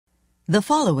The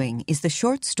following is the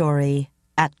short story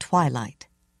At Twilight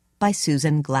by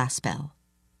Susan Glaspell.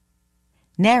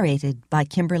 Narrated by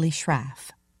Kimberly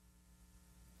Schraff.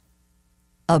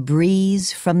 A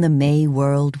breeze from the May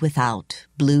world without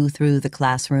blew through the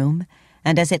classroom,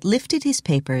 and as it lifted his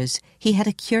papers, he had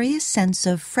a curious sense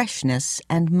of freshness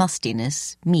and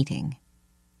mustiness meeting.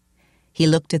 He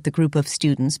looked at the group of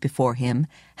students before him,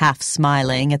 half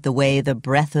smiling at the way the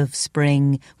breath of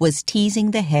spring was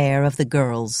teasing the hair of the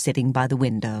girls sitting by the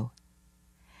window.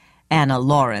 Anna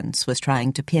Lawrence was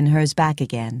trying to pin hers back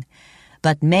again,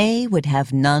 but May would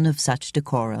have none of such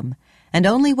decorum, and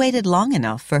only waited long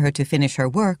enough for her to finish her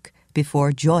work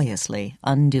before joyously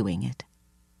undoing it.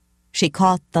 She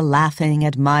caught the laughing,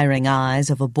 admiring eyes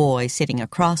of a boy sitting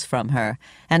across from her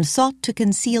and sought to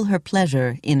conceal her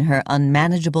pleasure in her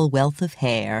unmanageable wealth of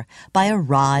hair by a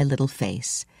wry little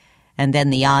face, and then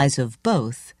the eyes of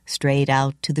both strayed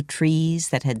out to the trees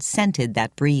that had scented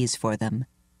that breeze for them,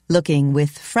 looking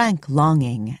with frank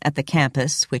longing at the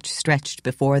campus which stretched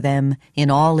before them in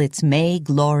all its May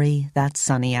glory that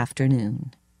sunny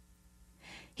afternoon.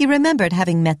 He remembered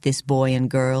having met this boy and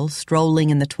girl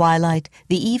strolling in the twilight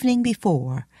the evening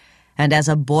before, and as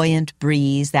a buoyant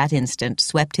breeze that instant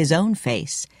swept his own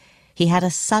face, he had a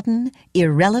sudden,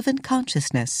 irrelevant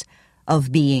consciousness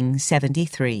of being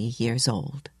 73 years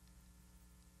old.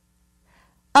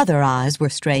 Other eyes were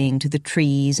straying to the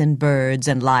trees and birds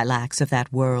and lilacs of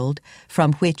that world,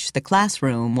 from which the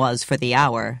classroom was for the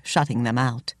hour shutting them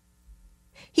out.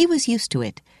 He was used to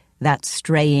it, that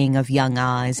straying of young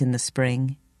eyes in the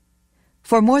spring.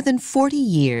 For more than 40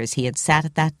 years he had sat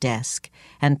at that desk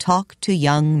and talked to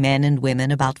young men and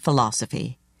women about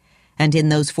philosophy, and in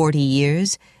those 40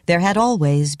 years there had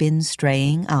always been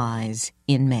straying eyes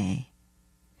in May.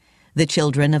 The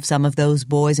children of some of those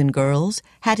boys and girls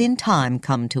had in time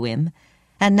come to him,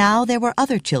 and now there were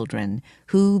other children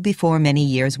who, before many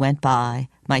years went by,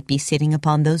 might be sitting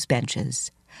upon those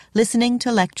benches, listening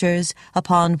to lectures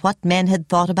upon what men had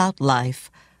thought about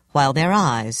life, while their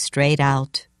eyes strayed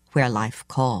out where life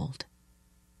called.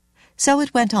 So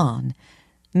it went on,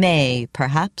 May,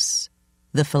 perhaps,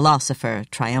 the philosopher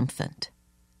triumphant.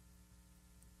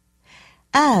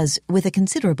 As, with a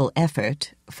considerable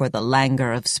effort, for the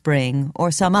languor of spring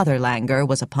or some other languor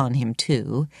was upon him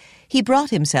too, he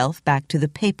brought himself back to the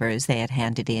papers they had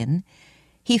handed in,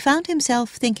 he found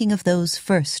himself thinking of those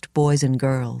first boys and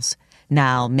girls,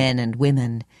 now men and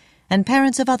women, and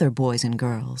parents of other boys and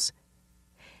girls.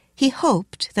 He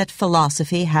hoped that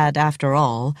philosophy had, after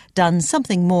all, done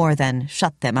something more than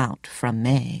shut them out from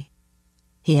May.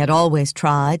 He had always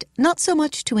tried not so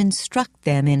much to instruct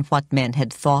them in what men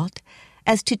had thought,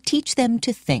 as to teach them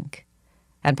to think,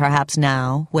 and perhaps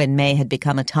now, when May had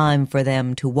become a time for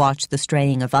them to watch the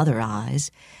straying of other eyes,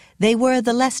 they were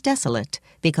the less desolate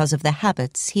because of the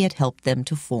habits he had helped them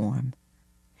to form.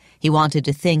 He wanted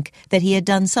to think that he had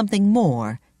done something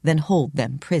more than hold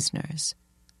them prisoners.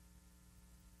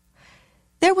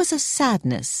 There was a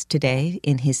sadness today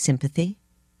in his sympathy.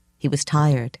 He was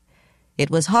tired. It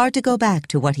was hard to go back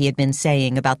to what he had been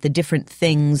saying about the different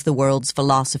things the world's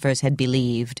philosophers had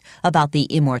believed about the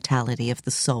immortality of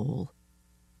the soul.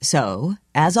 So,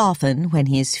 as often when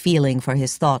his feeling for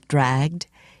his thought dragged,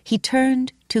 he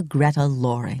turned to Greta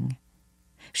Loring.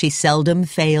 She seldom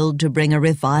failed to bring a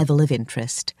revival of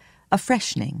interest, a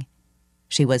freshening.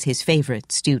 She was his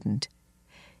favorite student.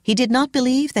 He did not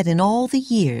believe that in all the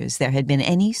years there had been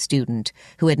any student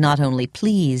who had not only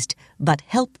pleased but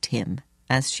helped him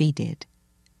as she did.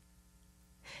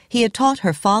 He had taught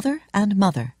her father and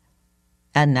mother,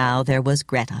 and now there was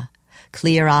Greta,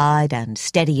 clear-eyed and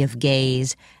steady of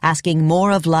gaze, asking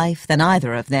more of life than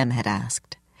either of them had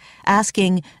asked,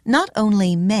 asking not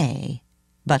only May,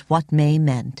 but what May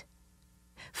meant.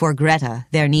 For Greta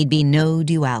there need be no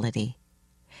duality.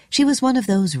 She was one of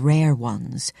those rare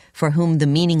ones for whom the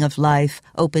meaning of life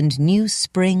opened new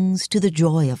springs to the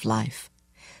joy of life,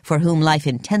 for whom life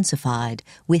intensified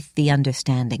with the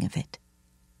understanding of it.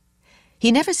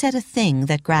 He never said a thing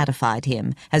that gratified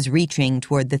him as reaching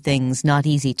toward the things not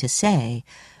easy to say,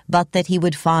 but that he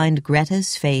would find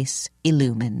Greta's face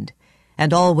illumined,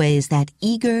 and always that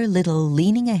eager little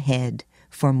leaning ahead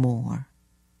for more.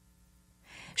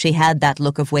 She had that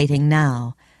look of waiting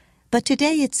now, but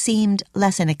today it seemed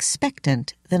less an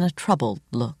expectant than a troubled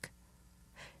look.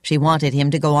 She wanted him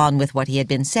to go on with what he had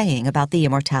been saying about the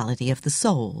immortality of the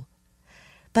soul.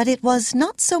 But it was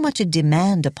not so much a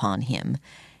demand upon him.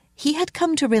 He had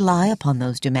come to rely upon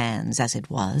those demands as it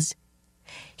was.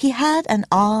 He had an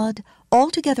odd,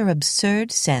 altogether absurd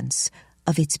sense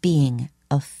of its being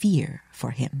a fear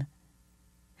for him.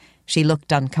 She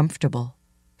looked uncomfortable,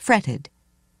 fretted.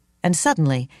 and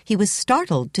suddenly he was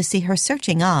startled to see her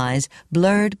searching eyes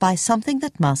blurred by something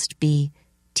that must be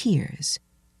tears.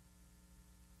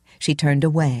 She turned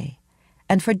away,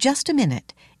 and for just a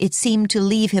minute it seemed to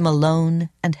leave him alone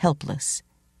and helpless.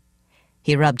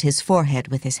 He rubbed his forehead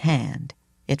with his hand.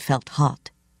 It felt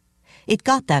hot. It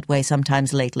got that way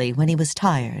sometimes lately when he was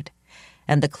tired,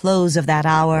 and the close of that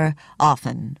hour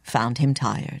often found him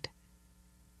tired.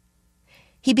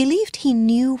 He believed he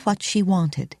knew what she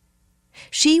wanted.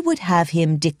 She would have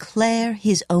him declare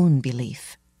his own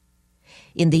belief.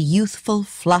 In the youthful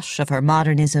flush of her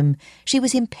modernism, she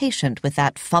was impatient with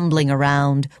that fumbling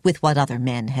around with what other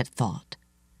men had thought.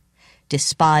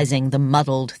 Despising the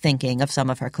muddled thinking of some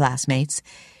of her classmates,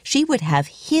 she would have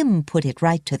him put it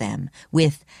right to them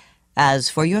with, "As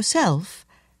for yourself..."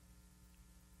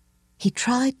 He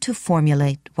tried to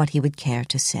formulate what he would care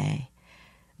to say,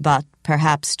 but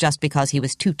perhaps just because he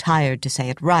was too tired to say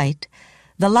it right,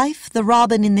 the life the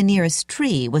robin in the nearest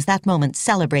tree was that moment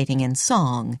celebrating in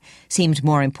song seemed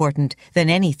more important than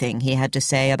anything he had to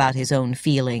say about his own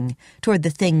feeling toward the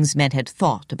things men had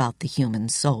thought about the human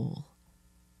soul.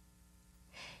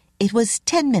 It was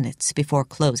 10 minutes before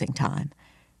closing time,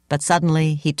 but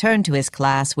suddenly he turned to his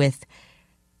class with,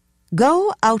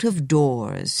 "Go out of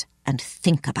doors and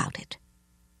think about it.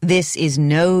 This is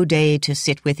no day to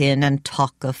sit within and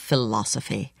talk of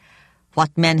philosophy.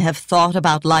 What men have thought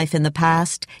about life in the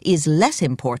past is less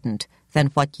important than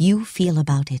what you feel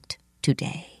about it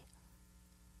today."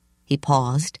 He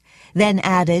paused, then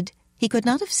added, he could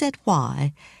not have said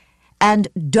why, "And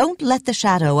don't let the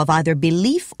shadow of either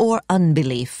belief or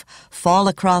unbelief fall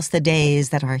across the days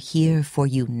that are here for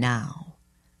you now."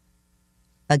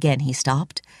 Again he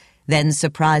stopped, then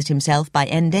surprised himself by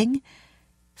ending,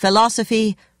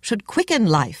 "Philosophy should quicken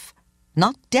life,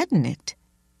 not deaden it."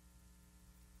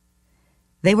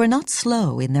 They were not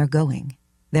slow in their going.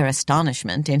 Their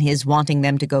astonishment in his wanting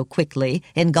them to go quickly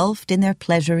engulfed in their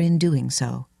pleasure in doing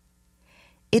so.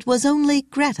 It was only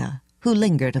Greta who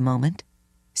lingered a moment,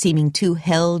 seeming too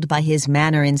held by his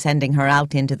manner in sending her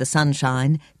out into the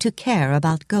sunshine to care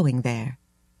about going there.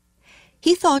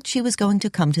 He thought she was going to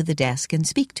come to the desk and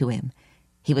speak to him.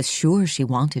 He was sure she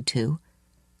wanted to.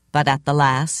 But at the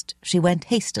last she went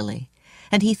hastily,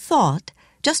 and he thought,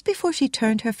 just before she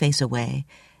turned her face away,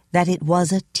 that it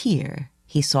was a tear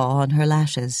he saw on her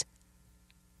lashes.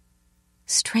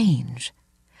 Strange.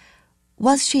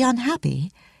 Was she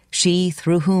unhappy, she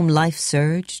through whom life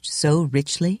surged so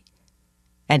richly?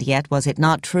 And yet was it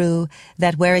not true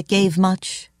that where it gave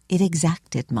much, it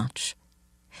exacted much?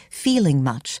 Feeling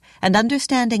much, and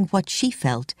understanding what she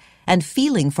felt, and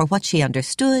feeling for what she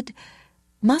understood,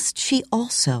 must she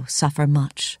also suffer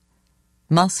much?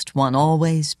 Must one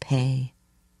always pay?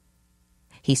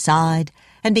 He sighed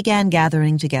and began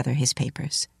gathering together his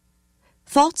papers.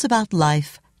 Thoughts about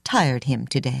life tired him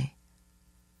today.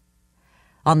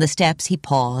 On the steps he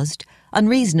paused,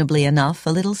 unreasonably enough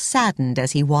a little saddened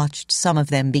as he watched some of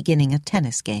them beginning a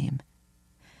tennis game.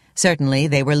 Certainly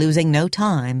they were losing no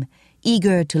time,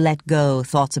 eager to let go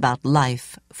thoughts about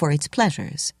life for its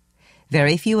pleasures.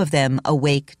 Very few of them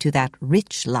awake to that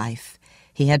rich life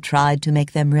he had tried to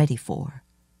make them ready for.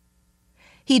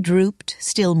 He drooped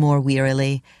still more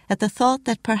wearily at the thought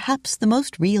that perhaps the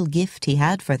most real gift he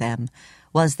had for them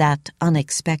was that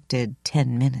unexpected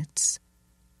 10 minutes.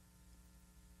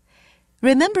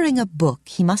 Remembering a book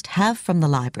he must have from the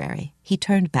library, he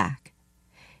turned back.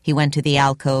 He went to the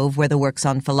alcove where the works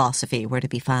on philosophy were to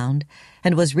be found,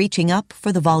 and was reaching up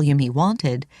for the volume he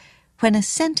wanted, when a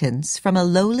sentence from a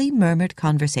lowly murmured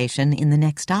conversation in the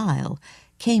next aisle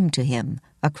came to him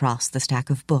across the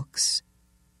stack of books.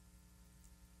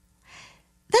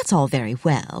 "That's all very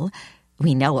well.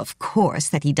 We know, of course,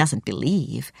 that he doesn't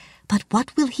believe. But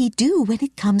what will he do when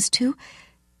it comes to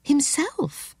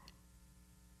himself?"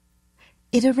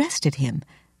 It arrested him,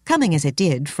 coming as it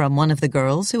did from one of the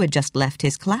girls who had just left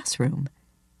his classroom.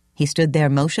 He stood there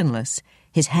motionless,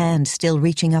 his hand still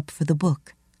reaching up for the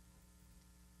book.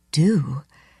 "Do?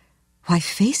 Why,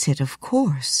 face it, of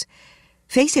course.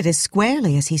 Face it as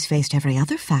squarely as he's faced every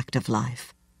other fact of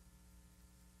life."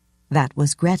 That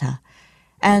was Greta,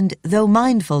 and though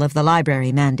mindful of the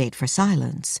library mandate for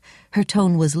silence, her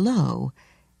tone was low.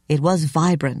 It was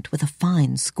vibrant with a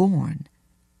fine scorn.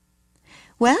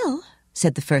 "Well,"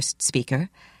 said the first speaker,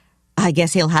 "I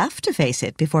guess he'll have to face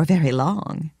it before very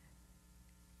long."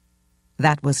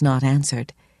 That was not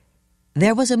answered.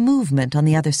 There was a movement on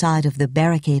the other side of the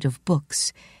barricade of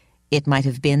books. It might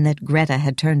have been that Greta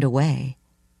had turned away.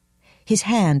 His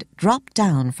hand dropped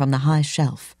down from the high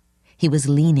shelf. He was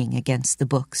leaning against the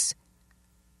books.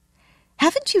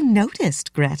 "Haven't you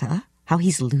noticed, Greta, how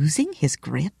he's losing his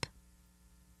grip?"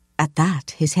 At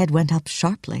that, his head went up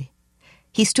sharply.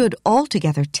 He stood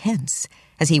altogether tense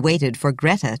as he waited for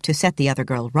Greta to set the other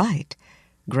girl right.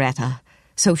 Greta,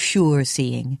 so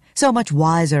sure-seeing, so much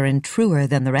wiser and truer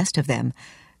than the rest of them.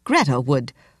 Greta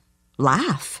would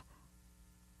laugh.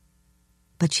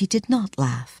 But she did not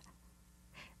laugh.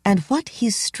 And what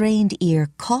his strained ear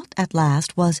caught at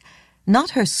last was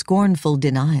not her scornful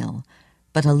denial,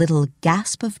 but a little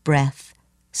gasp of breath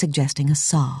suggesting a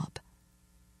sob.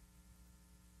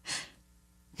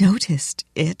 "Noticed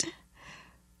it?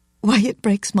 Why, it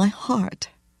breaks my heart."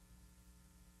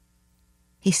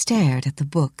 He stared at the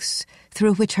books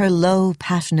through which her low,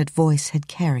 passionate voice had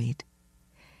carried.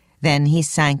 Then he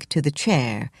sank to the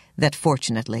chair that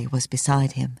fortunately was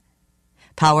beside him.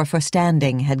 Power for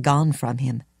standing had gone from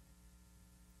him.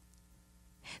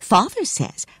 "Father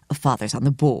says," Father's on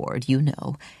the board, you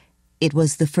know, it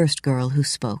was the first girl who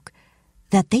spoke,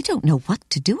 "that they don't know what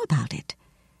to do about it.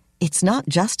 It's not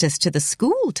justice to the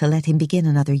school to let him begin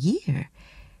another year.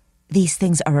 These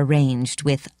things are arranged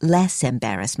with less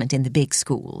embarrassment in the big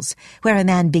schools, where a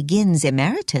man begins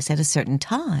emeritus at a certain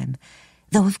time,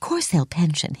 though of course they'll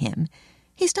pension him.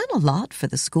 He's done a lot for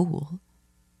the school."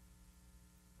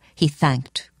 He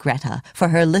thanked Greta for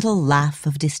her little laugh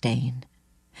of disdain.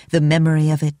 The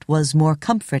memory of it was more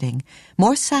comforting,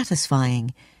 more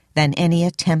satisfying than any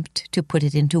attempt to put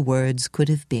it into words could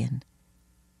have been.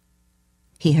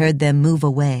 He heard them move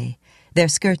away, their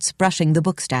skirts brushing the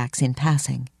bookstacks in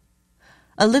passing.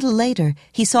 A little later,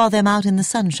 he saw them out in the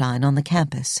sunshine on the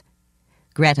campus.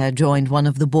 Greta joined one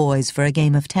of the boys for a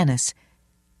game of tennis.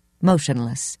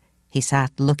 Motionless, he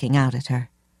sat looking out at her.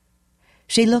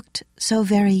 She looked so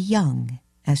very young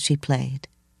as she played.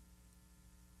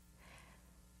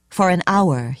 For an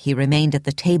hour he remained at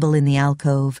the table in the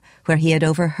alcove where he had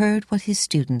overheard what his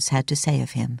students had to say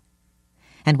of him.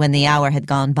 And when the hour had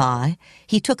gone by,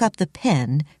 he took up the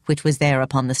pen, which was there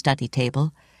upon the study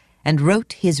table, and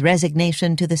wrote his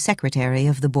resignation to the secretary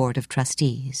of the Board of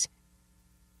Trustees.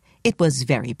 It was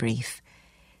very brief,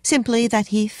 simply that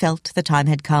he felt the time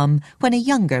had come when a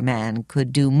younger man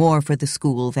could do more for the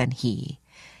school than he,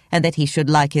 and that he should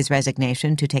like his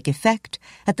resignation to take effect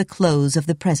at the close of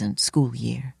the present school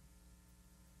year.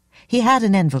 He had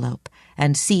an envelope,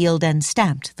 and sealed and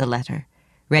stamped the letter,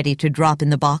 ready to drop in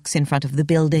the box in front of the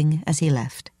building as he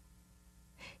left.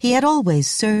 He had always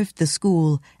served the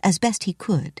school as best he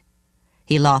could.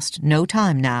 He lost no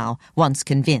time now, once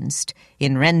convinced,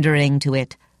 in rendering to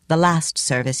it the last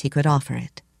service he could offer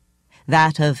it,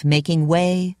 that of making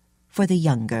way for the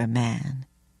younger man.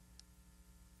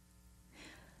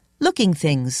 Looking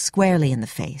things squarely in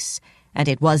the face, and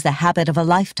it was the habit of a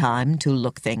lifetime to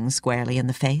look things squarely in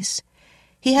the face,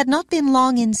 he had not been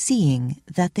long in seeing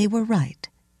that they were right.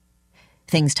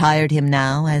 Things tired him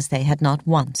now as they had not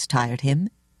once tired him.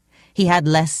 He had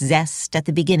less zest at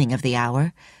the beginning of the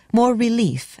hour, more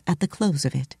relief at the close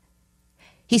of it.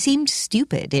 He seemed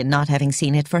stupid in not having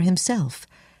seen it for himself,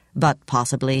 but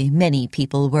possibly many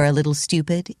people were a little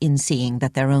stupid in seeing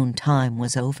that their own time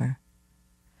was over.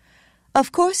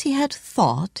 Of course he had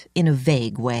thought, in a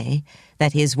vague way,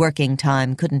 that his working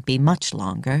time couldn't be much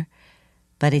longer,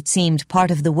 but it seemed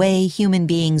part of the way human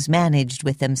beings managed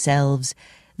with themselves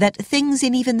that things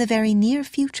in even the very near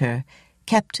future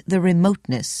kept the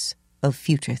remoteness of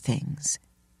future things.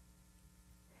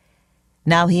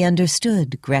 Now he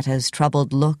understood Greta's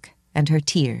troubled look and her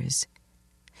tears.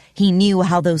 He knew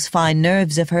how those fine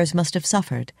nerves of hers must have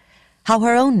suffered, how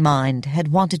her own mind had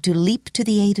wanted to leap to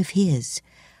the aid of his,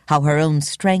 how her own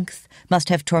strength must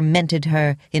have tormented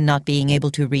her in not being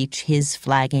able to reach his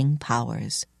flagging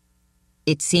powers.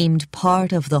 It seemed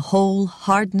part of the whole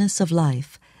hardness of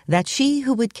life that she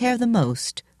who would care the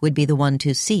most would be the one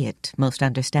to see it most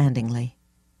understandingly.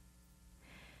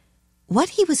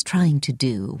 What he was trying to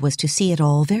do was to see it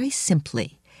all very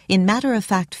simply, in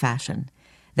matter-of-fact fashion,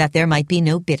 that there might be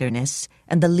no bitterness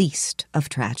and the least of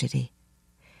tragedy.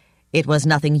 It was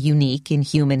nothing unique in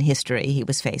human history he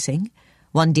was facing.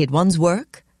 One did one's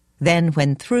work, then,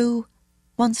 when through,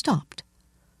 one stopped.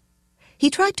 He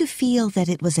tried to feel that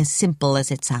it was as simple as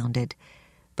it sounded,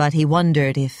 but he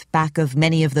wondered if, back of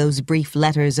many of those brief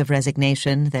letters of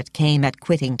resignation that came at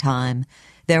quitting time,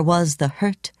 there was the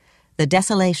hurt, the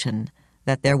desolation,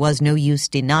 that there was no use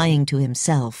denying to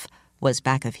himself was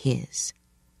back of his.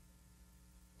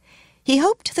 He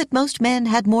hoped that most men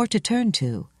had more to turn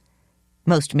to.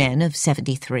 Most men of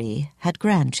 73 had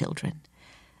grandchildren.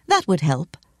 That would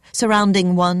help,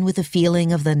 surrounding one with a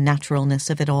feeling of the naturalness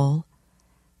of it all.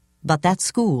 But that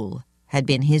school had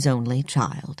been his only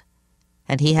child,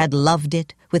 and he had loved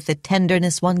it with the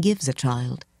tenderness one gives a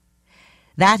child.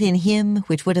 That in him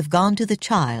which would have gone to the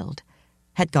child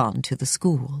had gone to the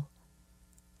school.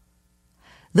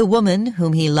 The woman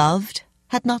whom he loved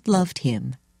had not loved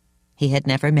him. He had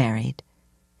never married.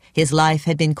 His life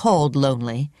had been called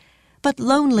lonely, but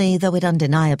lonely though it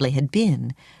undeniably had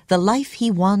been, the life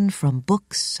he won from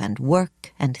books and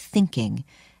work and thinking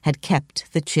had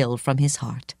kept the chill from his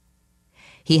heart.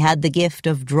 He had the gift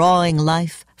of drawing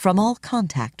life from all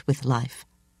contact with life.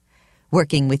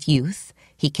 Working with youth,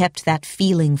 he kept that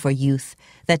feeling for youth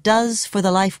that does for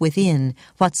the life within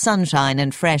what sunshine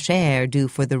and fresh air do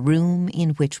for the room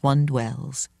in which one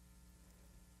dwells.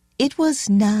 It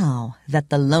was now that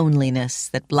the loneliness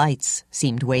that blights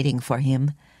seemed waiting for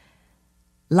him.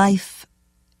 Life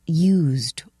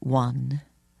used one,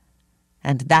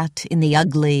 and that in the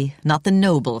ugly, not the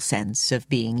noble sense of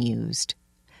being used.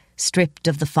 Stripped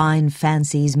of the fine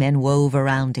fancies men wove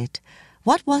around it,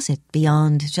 what was it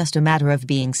beyond just a matter of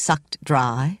being sucked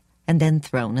dry and then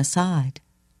thrown aside?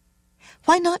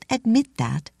 Why not admit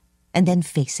that and then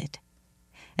face it?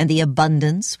 And the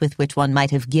abundance with which one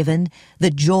might have given, the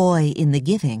joy in the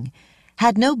giving,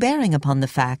 had no bearing upon the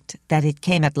fact that it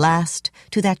came at last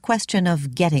to that question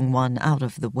of getting one out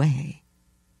of the way.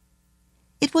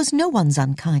 It was no one's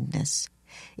unkindness.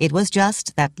 It was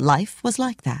just that life was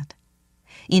like that.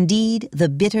 Indeed, the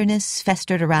bitterness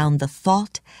festered around the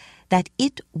thought that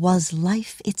it was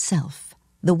life itself,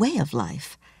 the way of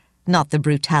life, not the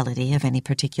brutality of any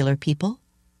particular people.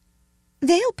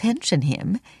 They'll pension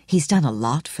him. He's done a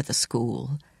lot for the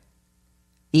school.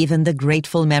 Even the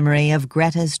grateful memory of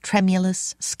Greta's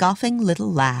tremulous, scoffing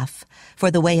little laugh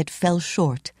for the way it fell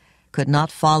short could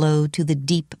not follow to the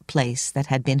deep place that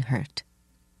had been hurt.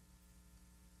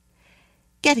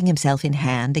 Getting himself in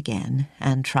hand again,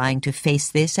 and trying to face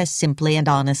this as simply and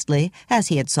honestly as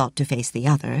he had sought to face the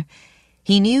other,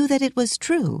 he knew that it was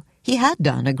true. He had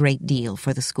done a great deal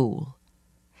for the school.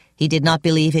 He did not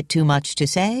believe it too much to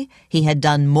say he had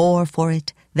done more for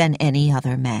it than any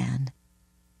other man.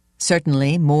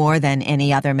 Certainly more than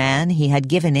any other man he had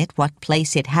given it what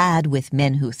place it had with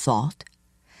men who thought.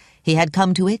 He had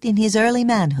come to it in his early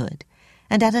manhood,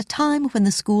 and at a time when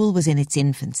the school was in its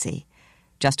infancy,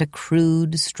 just a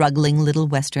crude, struggling little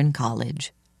Western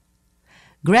college.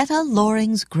 Greta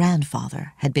Loring's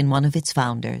grandfather had been one of its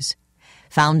founders,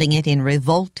 founding it in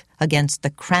revolt against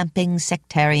the cramping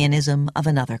sectarianism of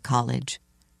another college.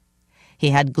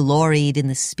 He had gloried in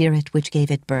the spirit which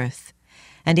gave it birth,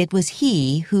 and it was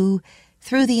he who,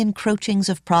 through the encroachings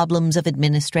of problems of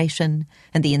administration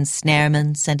and the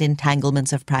ensnarements and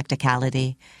entanglements of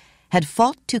practicality, had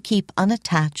fought to keep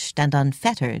unattached and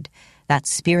unfettered that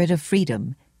spirit of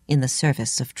freedom in the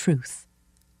service of truth.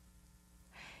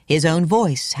 His own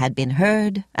voice had been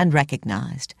heard and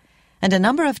recognized, and a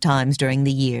number of times during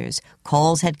the years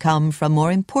calls had come from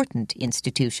more important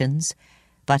institutions,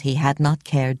 but he had not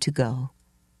cared to go.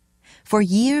 For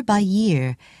year by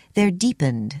year there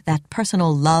deepened that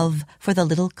personal love for the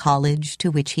little college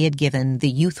to which he had given the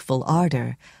youthful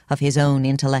ardor of his own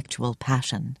intellectual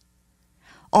passion.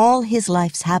 All his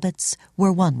life's habits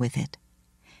were one with it.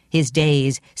 His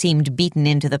days seemed beaten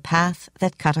into the path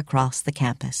that cut across the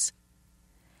campus.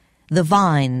 The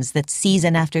vines that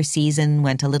season after season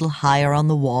went a little higher on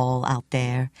the wall out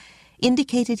there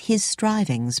indicated his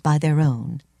strivings by their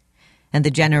own, and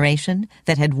the generation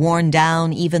that had worn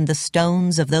down even the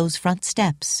stones of those front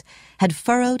steps had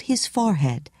furrowed his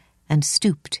forehead and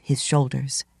stooped his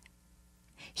shoulders.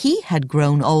 He had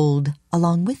grown old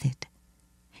along with it.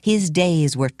 His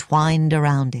days were twined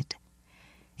around it.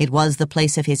 It was the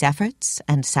place of his efforts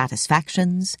and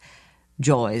satisfactions,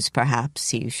 joys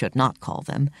perhaps you should not call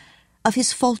them, of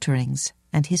his falterings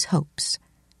and his hopes.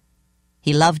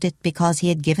 He loved it because he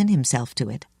had given himself to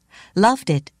it,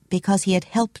 loved it because he had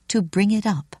helped to bring it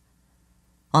up.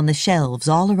 On the shelves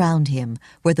all around him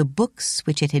were the books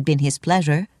which it had been his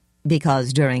pleasure,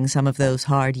 because during some of those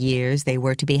hard years they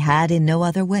were to be had in no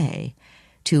other way,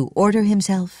 to order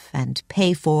himself and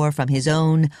pay for from his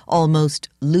own almost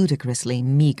ludicrously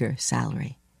meager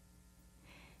salary.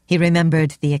 He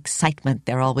remembered the excitement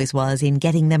there always was in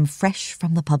getting them fresh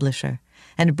from the publisher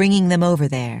and bringing them over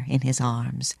there in his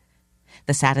arms,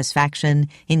 the satisfaction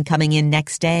in coming in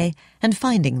next day and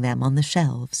finding them on the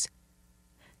shelves.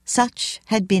 Such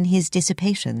had been his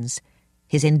dissipations,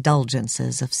 his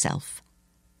indulgences of self.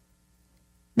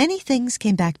 Many things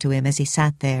came back to him as he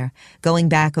sat there, going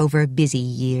back over busy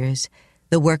years,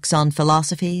 the works on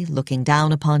philosophy looking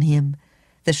down upon him,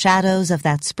 the shadows of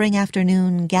that spring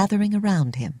afternoon gathering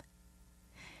around him.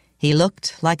 He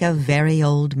looked like a very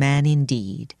old man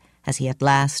indeed, as he at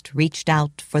last reached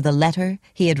out for the letter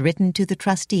he had written to the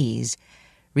trustees,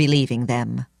 relieving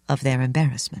them of their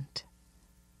embarrassment.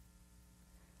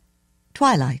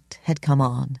 Twilight had come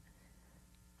on.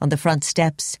 On the front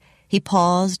steps, He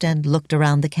paused and looked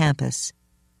around the campus.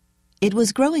 It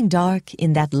was growing dark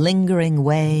in that lingering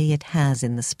way it has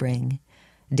in the spring,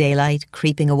 daylight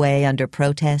creeping away under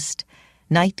protest,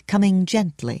 night coming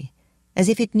gently, as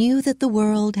if it knew that the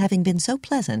world having been so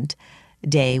pleasant,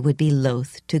 day would be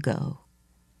loath to go.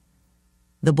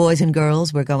 The boys and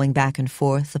girls were going back and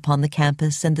forth upon the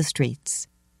campus and the streets.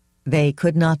 They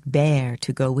could not bear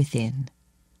to go within.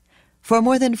 For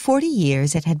more than 40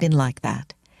 years it had been like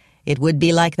that. It would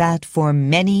be like that for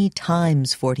many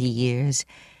times 40 years,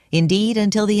 indeed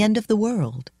until the end of the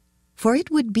world. For it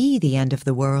would be the end of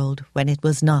the world when it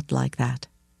was not like that.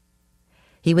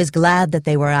 He was glad that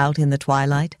they were out in the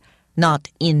twilight, not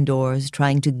indoors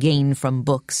trying to gain from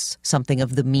books something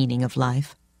of the meaning of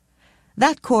life.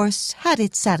 That course had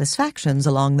its satisfactions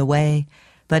along the way,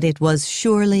 but it was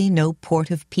surely no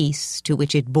port of peace to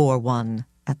which it bore one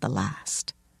at the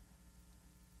last.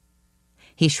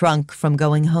 He shrunk from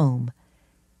going home.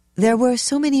 There were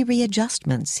so many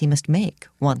readjustments he must make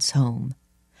once home.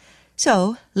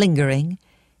 So, lingering,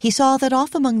 he saw that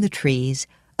off among the trees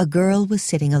a girl was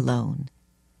sitting alone.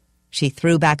 She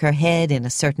threw back her head in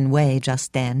a certain way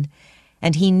just then,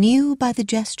 and he knew by the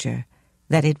gesture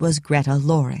that it was Greta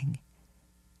Loring.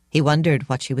 He wondered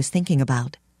what she was thinking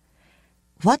about.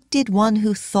 What did one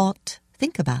who thought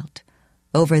think about,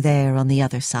 over there on the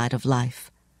other side of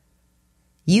life?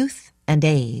 Youth and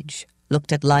age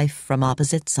looked at life from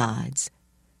opposite sides.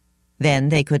 Then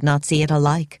they could not see it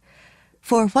alike,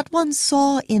 for what one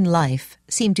saw in life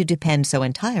seemed to depend so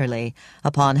entirely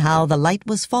upon how the light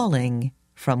was falling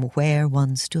from where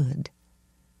one stood.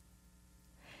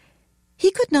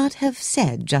 He could not have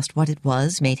said just what it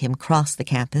was made him cross the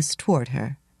campus toward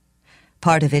her.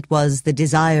 Part of it was the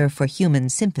desire for human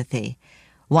sympathy,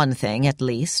 one thing at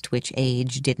least which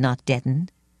age did not deaden.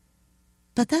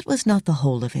 But that was not the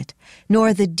whole of it,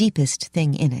 nor the deepest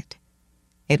thing in it.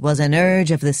 It was an urge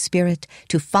of the spirit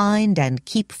to find and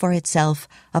keep for itself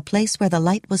a place where the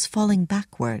light was falling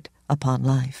backward upon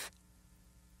life.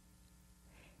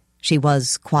 She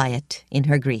was quiet in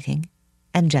her greeting,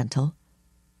 and gentle.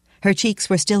 Her cheeks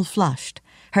were still flushed,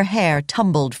 her hair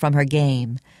tumbled from her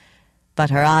game, but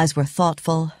her eyes were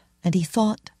thoughtful, and he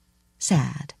thought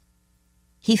sad.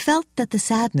 He felt that the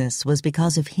sadness was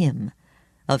because of him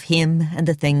and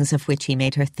the things of which he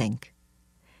made her think.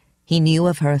 He knew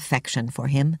of her affection for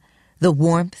him, the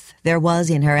warmth there was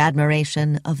in her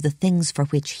admiration of the things for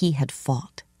which he had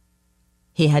fought.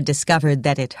 He had discovered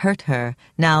that it hurt her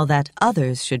now that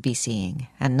others should be seeing,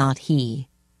 and not he.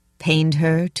 Pained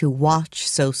her to watch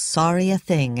so sorry a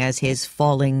thing as his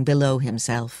falling below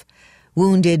himself,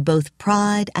 wounded both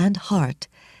pride and heart,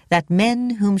 that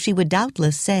men whom she would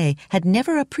doubtless say had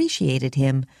never appreciated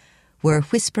him were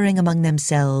whispering among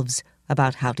themselves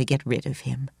about how to get rid of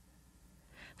him.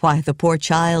 Why, the poor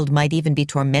child might even be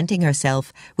tormenting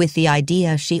herself with the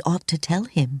idea she ought to tell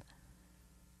him.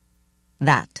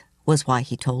 That was why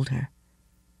he told her.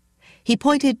 He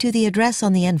pointed to the address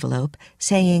on the envelope,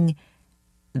 saying,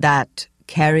 "That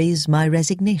carries my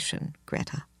resignation,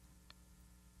 Greta."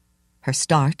 Her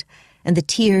start, and the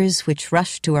tears which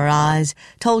rushed to her eyes,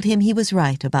 told him he was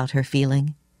right about her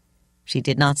feeling. She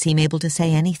did not seem able to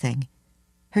say anything.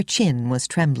 Her chin was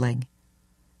trembling.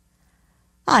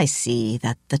 "I see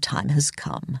that the time has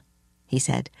come," he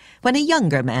said, "when a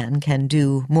younger man can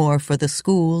do more for the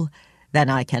school than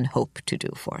I can hope to do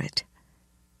for it."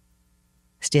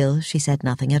 Still she said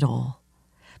nothing at all,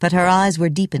 but her eyes were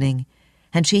deepening,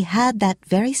 and she had that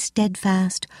very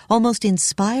steadfast, almost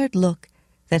inspired look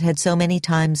that had so many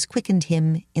times quickened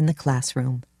him in the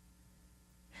classroom.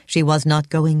 She was not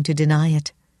going to deny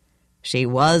it. She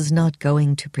was not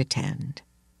going to pretend.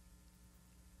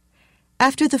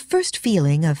 After the first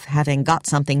feeling of having got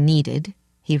something needed,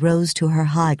 he rose to her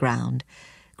high ground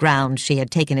she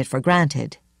had taken it for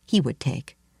granted he would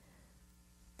take.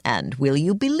 "And will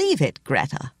you believe it,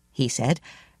 Greta?" he said,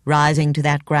 rising to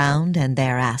that ground and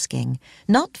there asking,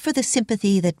 not for the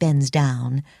sympathy that bends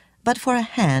down, but for a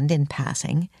hand in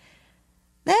passing.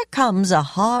 "There comes a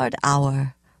hard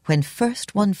hour when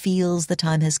first one feels the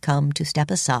time has come to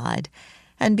step aside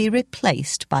and be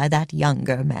replaced by that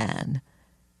younger man."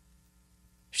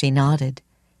 She nodded.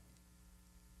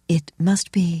 "It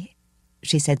must be,"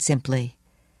 she said simply,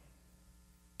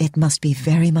 "it must be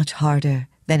very much harder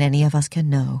than any of us can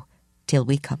know till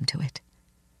we come to it."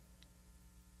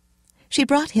 She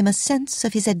brought him a sense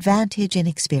of his advantage in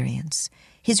experience,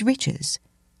 his riches.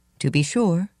 To be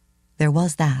sure, there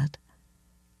was that.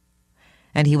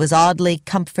 And he was oddly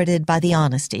comforted by the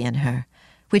honesty in her,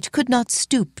 which could not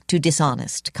stoop to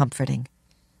dishonest comforting.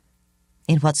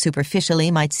 In what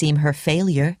superficially might seem her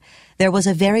failure, there was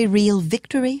a very real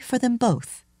victory for them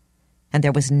both. and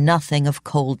there was nothing of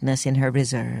coldness in her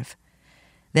reserve.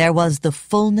 There was the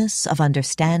fullness of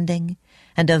understanding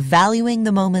and of valuing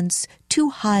the moments too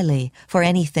highly for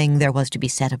anything there was to be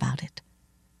said about it.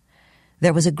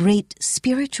 There was a great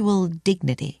spiritual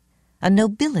dignity, a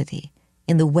nobility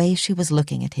in the way she was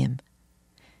looking at him.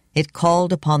 It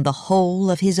called upon the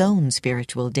whole of his own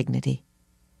spiritual dignity.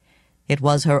 It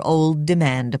was her old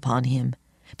demand upon him,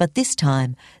 but this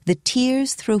time the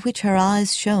tears through which her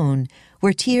eyes shone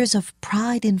were tears of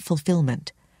pride in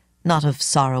fulfillment, not of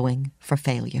sorrowing for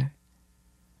failure.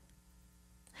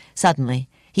 Suddenly,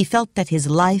 he felt that his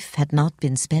life had not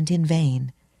been spent in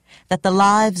vain, that the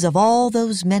lives of all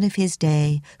those men of his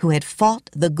day who had fought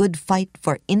the good fight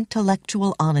for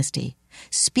intellectual honesty,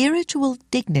 spiritual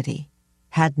dignity,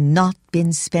 had not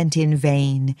been spent in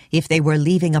vain if they were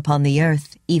leaving upon the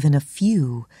earth even a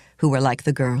few who were like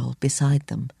the girl beside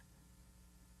them.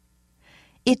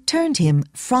 It turned him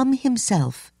from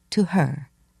himself to her.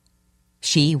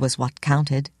 She was what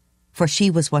counted, for she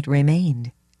was what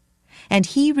remained, and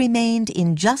he remained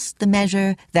in just the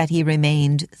measure that he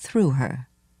remained through her,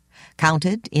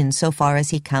 counted in so far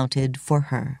as he counted for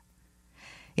her.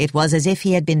 It was as if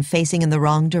he had been facing in the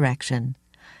wrong direction,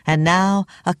 and now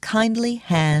a kindly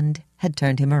hand had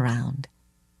turned him around.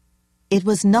 It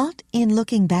was not in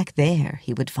looking back there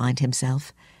he would find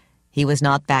himself. He was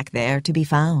not back there to be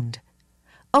found.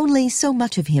 Only so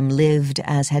much of him lived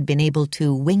as had been able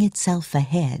to wing itself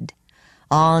ahead,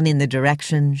 on in the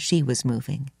direction she was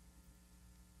moving.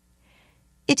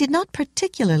 It did not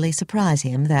particularly surprise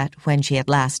him that, when she at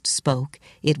last spoke,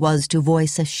 it was to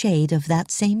voice a shade of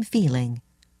that same feeling.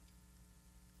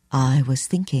 "I was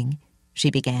thinking,"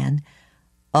 she began,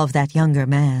 "of that younger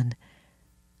man,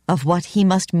 of what he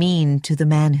must mean to the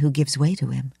man who gives way to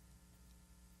him."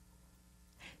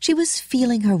 She was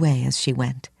feeling her way as she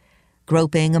went,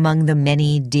 groping among the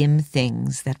many dim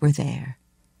things that were there.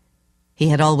 He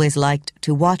had always liked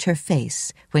to watch her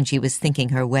face when she was thinking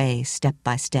her way step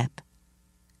by step.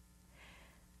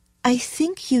 "I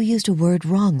think you used a word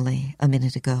wrongly a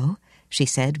minute ago," she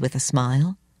said with a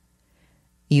smile.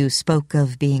 "You spoke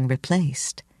of being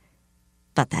replaced.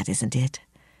 But that isn't it.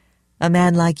 A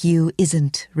man like you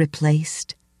isn't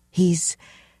replaced. He's—"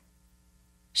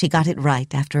 She got it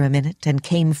right after a minute and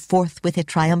came forth with it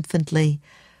triumphantly.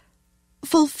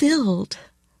 "Fulfilled."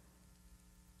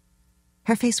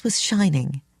 Her face was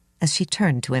shining as she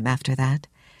turned to him after that.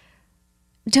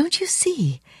 "Don't you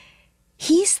see?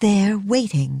 He's there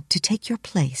waiting to take your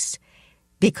place,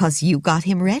 because you got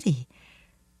him ready.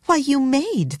 Why, you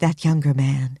made that younger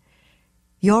man.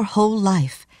 Your whole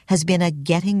life has been a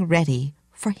getting ready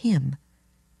for him.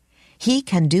 He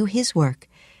can do his work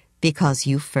because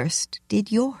you first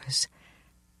did yours.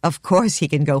 Of course he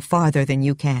can go farther than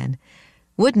you can.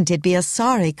 Wouldn't it be a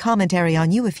sorry commentary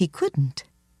on you if he couldn't?"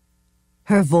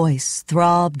 Her voice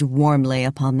throbbed warmly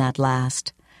upon that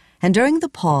last, and during the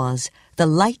pause, the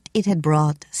light it had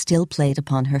brought still played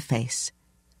upon her face.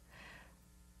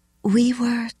 "We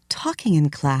were talking in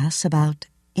class about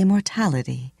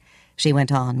immortality," she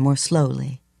went on more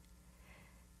slowly.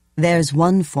 "There's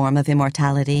one form of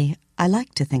immortality I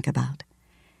like to think about.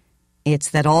 It's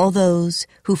that all those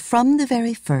who from the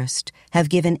very first have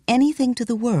given anything to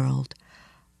the world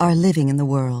are living in the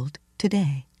world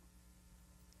today."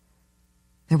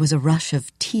 There was a rush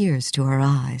of tears to her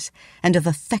eyes and of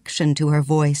affection to her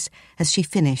voice as she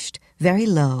finished, very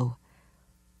low.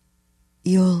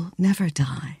 "You'll never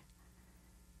die.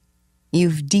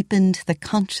 You've deepened the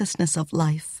consciousness of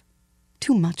life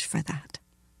too much for that."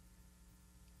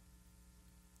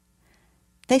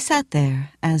 They sat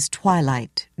there as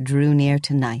twilight drew near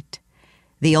to night,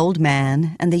 the old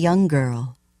man and the young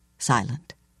girl,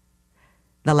 silent.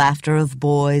 The laughter of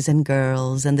boys and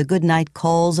girls and the good-night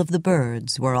calls of the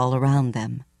birds were all around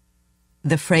them.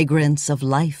 The fragrance of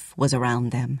life was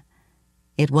around them.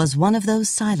 It was one of those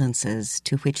silences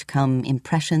to which come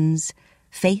impressions,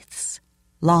 faiths,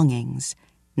 longings,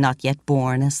 not yet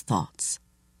born as thoughts.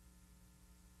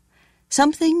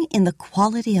 Something in the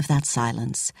quality of that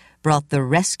silence brought the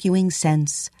rescuing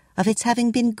sense of its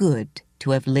having been good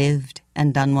to have lived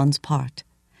and done one's part.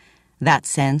 That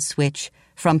sense which,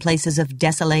 from places of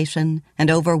desolation and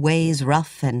over ways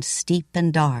rough and steep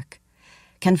and dark,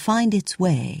 can find its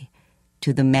way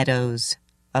to the meadows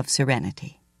of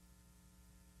serenity.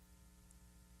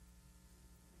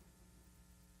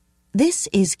 This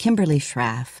is Kimberly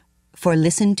Schraff for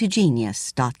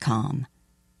ListenToGenius.com.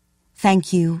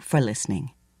 Thank you for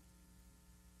listening.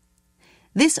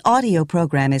 This audio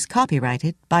program is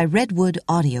copyrighted by Redwood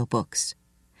Audiobooks.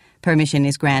 Permission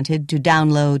is granted to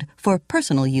download for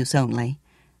personal use only,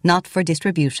 not for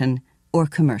distribution or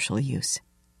commercial use.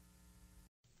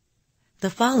 The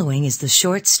following is the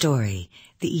short story,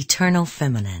 The Eternal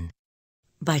Feminine,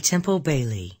 by Temple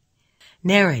Bailey,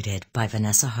 narrated by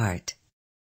Vanessa Hart.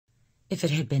 If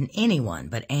it had been anyone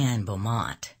but Anne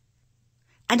Beaumont.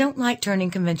 "I don't like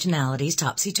turning conventionalities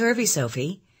topsy-turvy,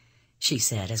 Sophie," she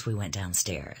said as we went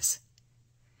downstairs.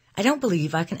 "I don't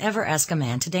believe I can ever ask a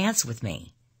man to dance with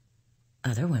me."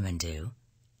 "Other women do,"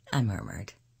 I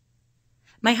murmured.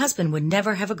 "My husband would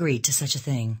never have agreed to such a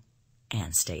thing,"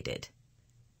 Anne stated.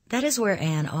 That is where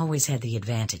Anne always had the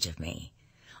advantage of me.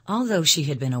 Although she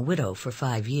had been a widow for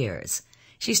 5 years,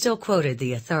 she still quoted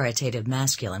the authoritative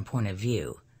masculine point of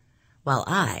view, while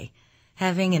I,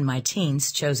 having in my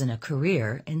teens chosen a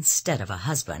career instead of a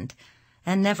husband,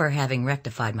 and never having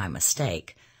rectified my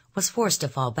mistake, was forced to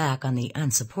fall back on the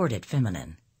unsupported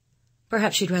feminine.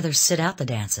 "Perhaps she'd rather sit out the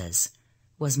dances,"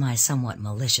 was my somewhat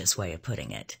malicious way of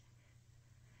putting it.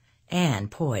 Anne,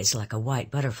 poised like a white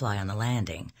butterfly on the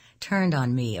landing, turned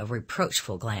on me a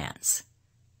reproachful glance.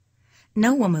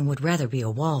 "No woman would rather be a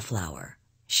wallflower,"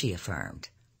 she affirmed.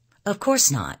 "Of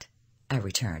course not," I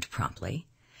returned promptly,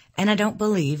 "and I don't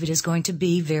believe it is going to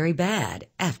be very bad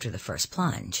after the first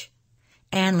plunge."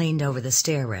 Anne leaned over the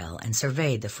stair rail and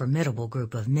surveyed the formidable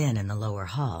group of men in the lower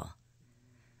hall.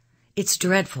 "It's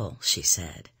dreadful," she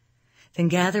said. Then,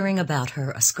 gathering about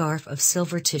her a scarf of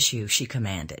silver tissue, she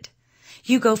commanded,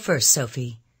 "You go first,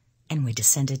 Sophie," and we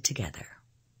descended together.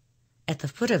 At the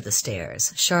foot of the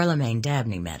stairs, Charlemagne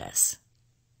Dabney met us.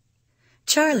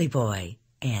 "Charlie boy,"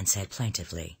 Anne said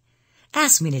plaintively,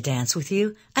 "ask me to dance with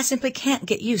you. I simply can't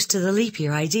get used to the leap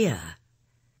year idea."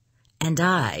 And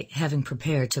I, having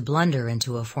prepared to blunder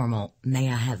into a formal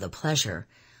 "may I have the pleasure,"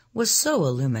 was so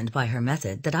illumined by her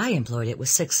method that I employed it with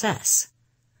success.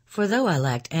 For though I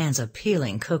lacked Anne's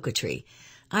appealing coquetry,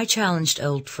 I challenged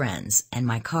old friends, and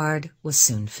my card was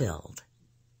soon filled.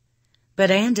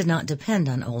 But Anne did not depend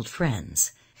on old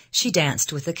friends. She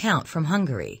danced with the Count from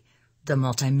Hungary, the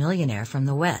multimillionaire from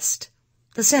the West,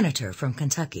 the senator from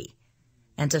Kentucky,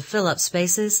 and to fill up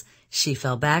spaces, she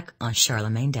fell back on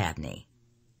Charlemagne Dabney.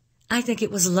 "I think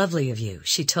it was lovely of you,"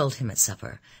 she told him at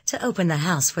supper, "to open the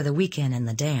house for the weekend and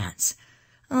the dance.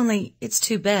 Only it's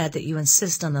too bad that you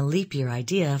insist on the leap year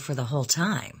idea for the whole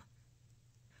time."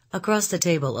 Across the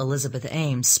table, Elizabeth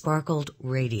Ames sparkled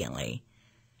radiantly.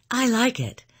 "I like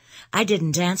it. I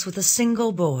didn't dance with a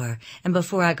single bore, and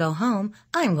before I go home,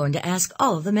 I'm going to ask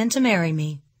all of the men to marry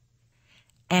me."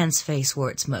 Anne's face wore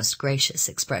its most gracious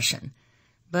expression,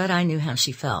 but I knew how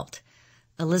she felt.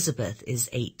 Elizabeth is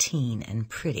 18 and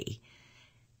pretty.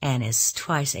 Anne is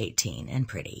twice 18 and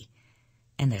pretty,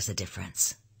 and there's a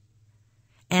difference.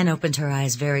 Anne opened her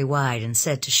eyes very wide and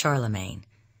said to Charlemagne,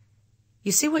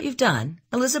 "You see what you've done?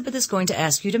 Elizabeth is going to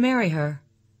ask you to marry her."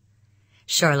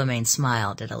 Charlemagne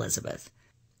smiled at Elizabeth.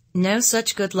 "No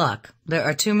such good luck. There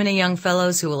are too many young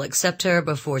fellows who will accept her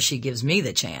before she gives me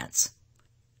the chance."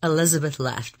 Elizabeth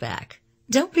laughed back.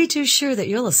 "Don't be too sure that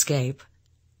you'll escape."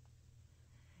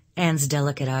 Anne's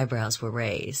delicate eyebrows were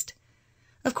raised.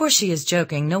 "Of course she is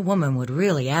joking. No woman would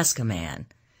really ask a man."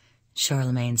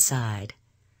 Charlemagne sighed.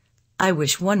 "I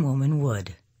wish one woman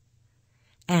would."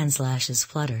 Anne's lashes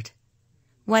fluttered.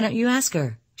 "Why don't you ask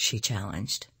her?" she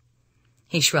challenged.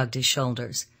 He shrugged his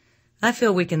shoulders. "I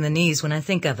feel weak in the knees when I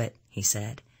think of it," he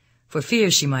said, "for fear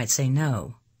she might say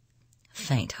no."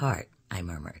 "Faint heart," I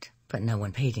murmured, but no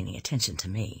one paid any attention to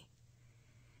me.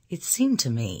 It seemed to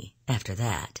me, after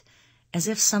that, as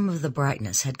if some of the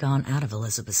brightness had gone out of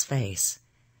Elizabeth's face.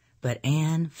 But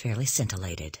Anne fairly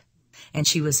scintillated, and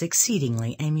she was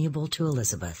exceedingly amiable to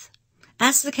Elizabeth.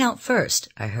 "Ask the Count first,"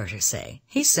 I heard her say.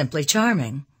 "He's simply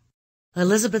charming."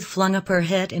 Elizabeth flung up her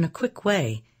head in a quick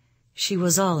way. She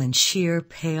was all in sheer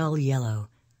pale yellow,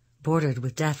 bordered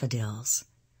with daffodils,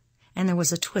 and there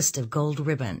was a twist of gold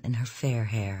ribbon in her fair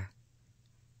hair.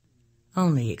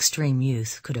 Only extreme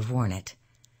youth could have worn it,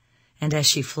 and as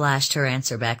she flashed her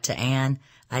answer back to Anne,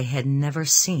 I had never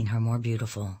seen her more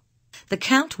beautiful. "The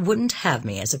Count wouldn't have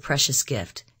me as a precious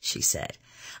gift," she said.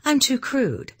 "I'm too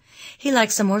crude. He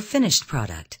likes a more finished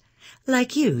product,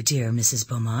 like you, dear Mrs.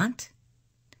 Beaumont."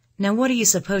 "Now what do you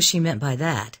suppose she meant by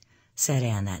that?" said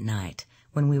Anne that night,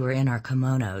 when we were in our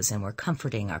kimonos and were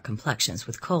comforting our complexions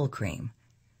with cold cream.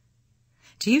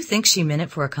 "Do you think she meant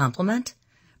it for a compliment,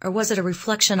 or was it a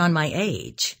reflection on my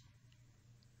age?"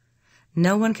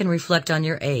 "No one can reflect on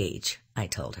your age," I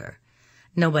told her.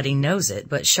 "Nobody knows it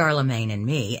but Charlemagne and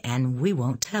me, and we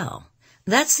won't tell.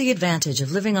 That's the advantage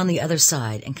of living on the other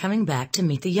side and coming back to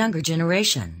meet the younger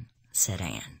generation," said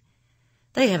Anne.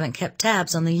 "They haven't kept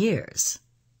tabs on the years."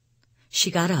 She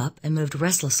got up and moved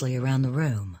restlessly around the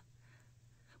room.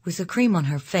 With the cream on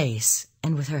her face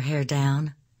and with her hair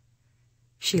down,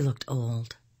 she looked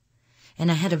old,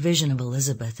 and I had a vision of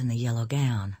Elizabeth in the yellow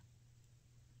gown.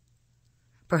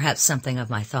 Perhaps something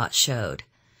of my thought showed,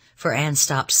 for Anne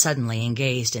stopped suddenly and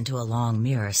gazed into a long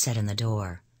mirror set in the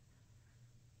door.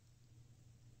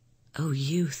 "Oh,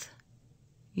 youth,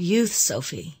 youth,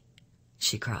 Sophie,"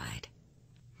 she cried.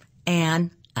 "Anne,"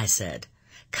 I said,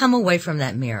 "come away from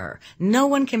that mirror. No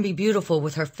one can be beautiful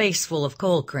with her face full of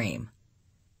cold cream."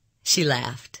 She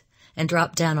laughed and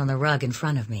dropped down on the rug in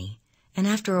front of me, and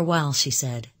after a while she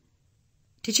said,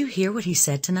 "Did you hear what he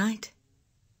said tonight?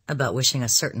 About wishing a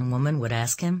certain woman would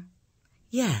ask him?"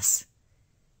 "Yes.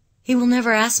 He will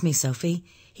never ask me, Sophie.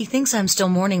 He thinks I'm still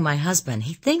mourning my husband.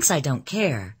 He thinks I don't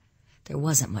care." There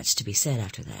wasn't much to be said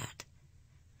after that.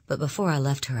 But before I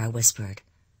left her, I whispered,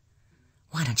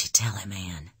 "Why don't you tell him,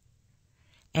 Anne?"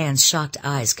 Anne's shocked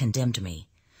eyes condemned me.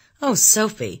 "Oh,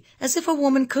 Sophie, as if a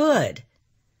woman could."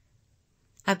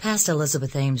 I passed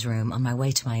Elizabeth Ames' room on my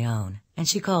way to my own, and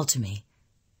she called to me,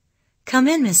 "Come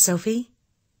in, Miss Sophie."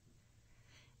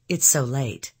 "It's so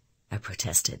late," I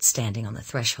protested, standing on the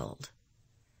threshold.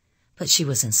 But she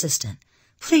was insistent.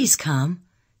 "Please come,"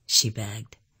 she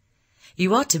begged.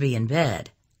 "You ought to be in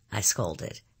bed," I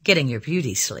scolded, "getting your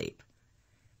beauty sleep."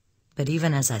 But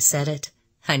even as I said it,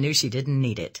 I knew she didn't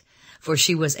need it, for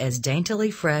she was as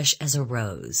daintily fresh as a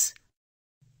rose.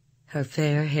 Her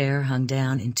fair hair hung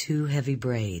down in 2 heavy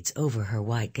braids over her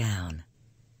white gown.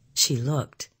 She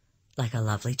looked like a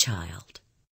lovely child.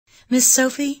 "Miss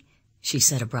Sophie," she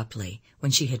said abruptly,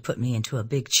 when she had put me into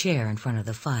a big chair in front of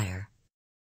the fire,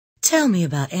 "tell me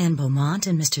about Anne Beaumont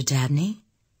and Mr. Dabney."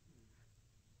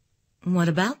 "What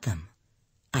about them?"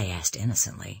 I asked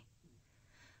innocently.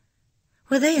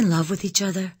 "Were they in love with each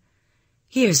other?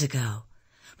 Years ago,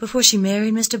 before she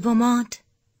married Mr. Beaumont?"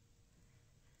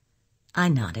 I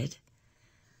nodded.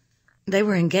 They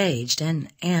were engaged,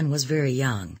 and Anne was very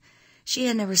young. She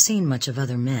had never seen much of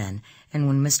other men, and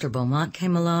when Mr. Beaumont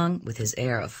came along, with his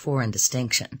air of foreign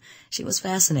distinction, she was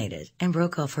fascinated and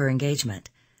broke off her engagement.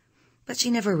 But she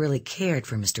never really cared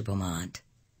for Mr. Beaumont.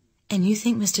 "And you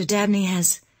think Mr. Dabney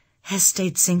has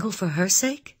stayed single for her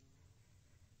sake?"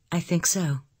 "I think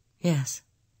so, yes."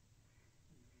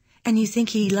 "And you think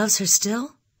he loves her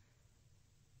still?"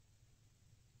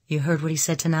 "You heard what he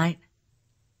said tonight?"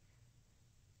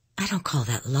 "I don't call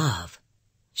that love,"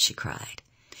 she cried.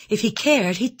 "If he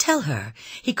cared, he'd tell her.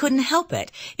 He couldn't help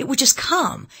it. It would just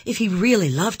come, if he really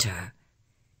loved her."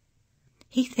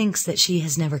 "He thinks that she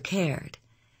has never cared,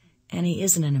 and he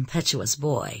isn't an impetuous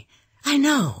boy." "I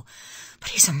know, but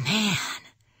he's a man."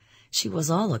 She was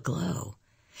all aglow.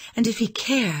 "And if he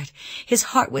cared, his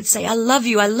heart would say, 'I love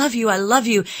you, I love you, I love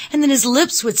you,' and then his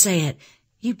lips would say it.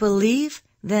 You believe,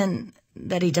 then,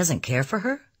 that he doesn't care for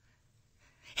her?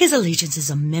 His allegiance is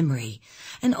a memory,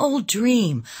 an old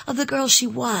dream of the girl she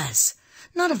was,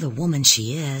 not of the woman she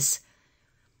is.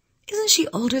 Isn't she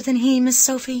older than he, Miss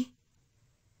Sophie?"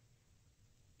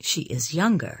 "She is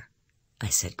younger," I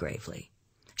said gravely.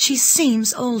 "She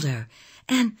seems older,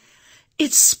 and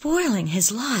it's spoiling his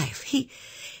life.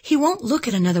 He won't look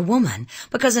at another woman,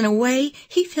 because in a way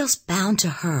he feels bound to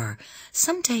her.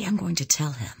 Someday I'm going to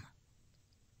tell him."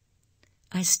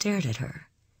 I stared at her.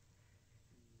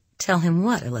 "Tell him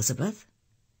what, Elizabeth?"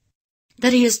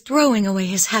 "That he is throwing away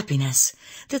his happiness,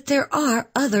 that there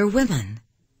are other women."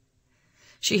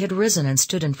 She had risen and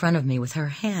stood in front of me with her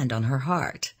hand on her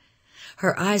heart.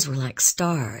 Her eyes were like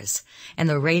stars, and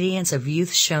the radiance of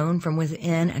youth shone from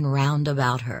within and round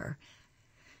about her.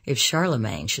 If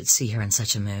Charlemagne should see her in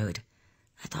such a mood,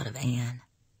 I thought of Anne,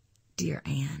 dear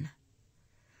Anne.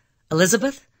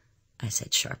 "Elizabeth," I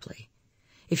said sharply,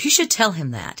 "if you should tell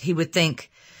him that, he would think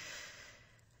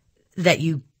that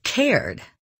you cared."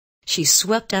 She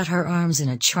swept out her arms in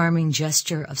a charming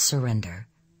gesture of surrender.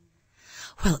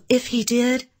 "Well, if he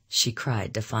did," she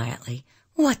cried defiantly,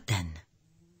 "what then?"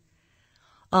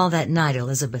 All that night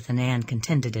Elizabeth and Anne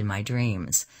contended in my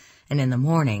dreams, and in the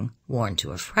morning, worn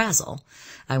to a frazzle,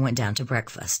 I went down to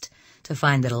breakfast, to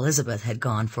find that Elizabeth had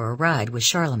gone for a ride with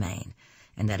Charlemagne,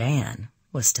 and that Anne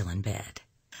was still in bed.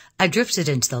 I drifted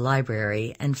into the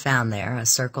library and found there a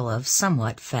circle of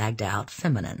somewhat fagged-out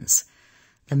feminines.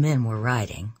 The men were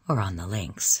riding or on the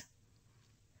links.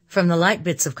 From the light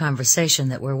bits of conversation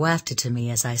that were wafted to me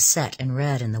as I sat and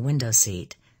read in the window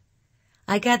seat,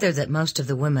 I gathered that most of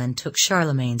the women took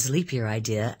Charlemagne's leap year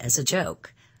idea as a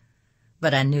joke.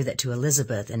 But I knew that to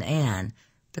Elizabeth and Anne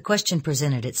the question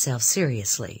presented itself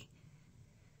seriously,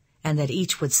 and that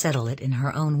each would settle it in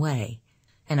her own way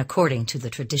and according to the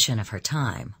tradition of her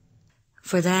time.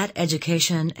 For that,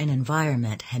 education and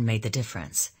environment had made the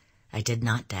difference, I did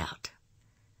not doubt.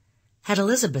 Had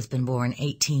Elizabeth been born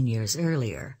 18 years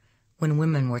earlier, when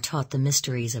women were taught the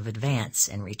mysteries of advance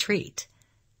and retreat,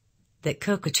 that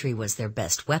coquetry was their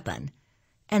best weapon,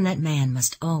 and that man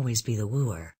must always be the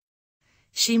wooer.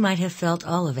 She might have felt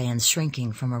all of Anne's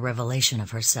shrinking from a revelation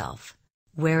of herself,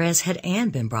 whereas had Anne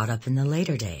been brought up in the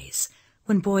later days,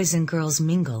 when boys and girls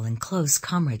mingle in close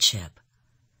comradeship,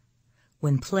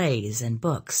 when plays and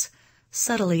books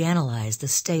subtly analyze the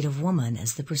state of woman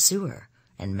as the pursuer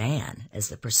and man as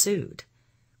the pursued,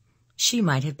 she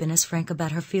might have been as frank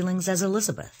about her feelings as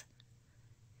Elizabeth.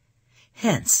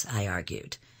 Hence, I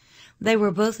argued, they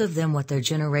were both of them what their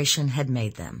generation had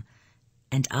made them,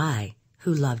 and I,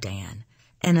 who loved Anne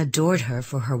and adored her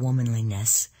for her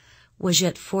womanliness, was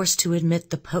yet forced to admit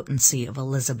the potency of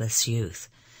Elizabeth's youth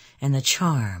and the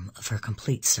charm of her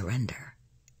complete surrender.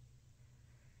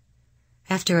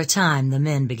 After a time, the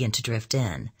men began to drift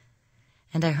in,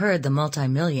 and I heard the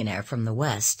multimillionaire from the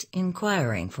West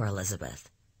inquiring for Elizabeth.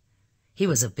 He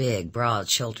was a big,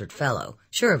 broad-shouldered fellow,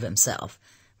 sure of himself,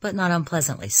 but not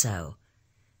unpleasantly so.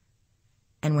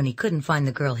 And when he couldn't find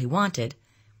the girl he wanted,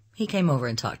 he came over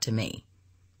and talked to me.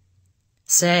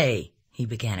 "Say," he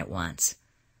began at once,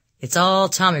 "it's all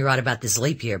tommyrot about this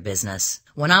leap year business.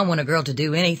 When I want a girl to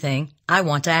do anything, I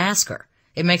want to ask her.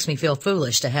 It makes me feel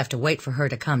foolish to have to wait for her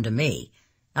to come to me.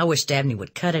 I wish Dabney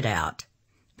would cut it out."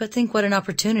 "But think what an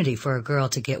opportunity for a girl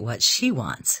to get what she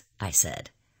wants," I said.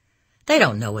 "They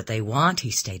don't know what they want,"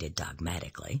 he stated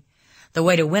dogmatically. "The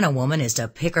way to win a woman is to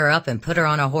pick her up and put her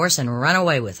on a horse and run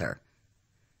away with her."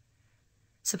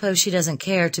 "Suppose she doesn't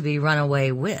care to be run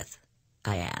away with?"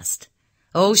 I asked.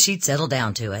 "Oh, she'd settle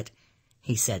down to it,"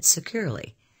 he said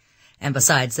securely. "And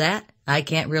besides that, I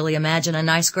can't really imagine a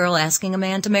nice girl asking a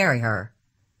man to marry her."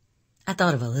 I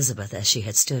thought of Elizabeth as she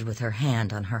had stood with her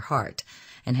hand on her heart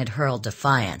and had hurled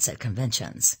defiance at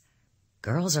conventions.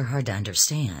 "Girls are hard to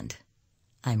understand,"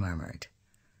 I murmured.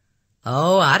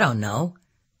 "Oh, I don't know,"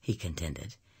 he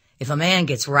contended. "If a man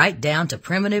gets right down to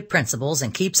primitive principles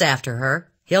and keeps after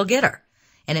her, he'll get her.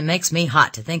 And it makes me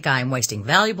hot to think I am wasting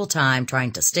valuable time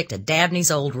trying to stick to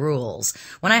Dabney's old rules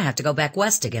when I have to go back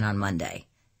west again on Monday."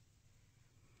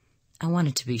 I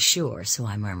wanted to be sure, so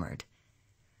I murmured,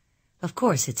 "Of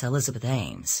course it's Elizabeth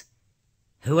Ames."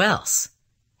 "Who else?"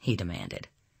 he demanded.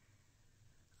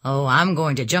 "Oh, I'm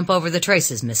going to jump over the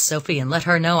traces, Miss Sophie, and let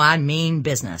her know I mean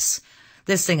business.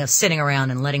 This thing of sitting around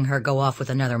and letting her go off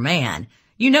with another man,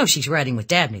 you know she's riding with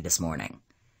Dabney this morning."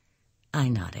 I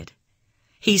nodded.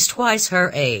 "He's twice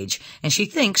her age, and she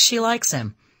thinks she likes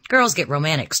him. Girls get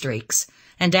romantic streaks,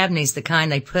 and Dabney's the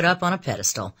kind they put up on a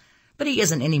pedestal, but he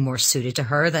isn't any more suited to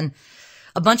her than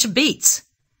a bunch of beets."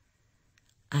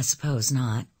 "I suppose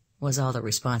not," was all the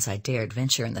response I dared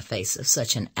venture in the face of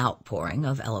such an outpouring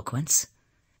of eloquence.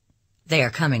 "They are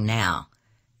coming now,"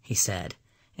 he said,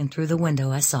 and through the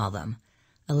window I saw them.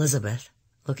 Elizabeth,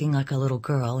 looking like a little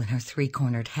girl in her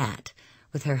three-cornered hat,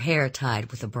 with her hair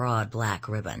tied with a broad black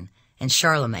ribbon, and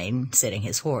Charlemagne sitting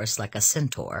his horse like a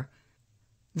centaur.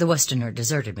 The Westerner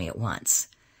deserted me at once,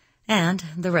 and,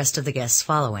 the rest of the guests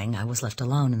following, I was left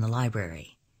alone in the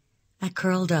library. I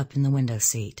curled up in the window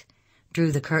seat,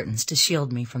 drew the curtains to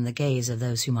shield me from the gaze of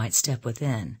those who might step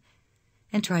within,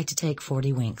 and tried to take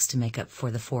 40 winks to make up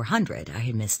for the 400 I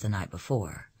had missed the night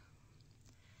before.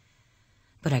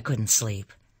 But I couldn't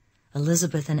sleep.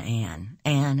 Elizabeth and Anne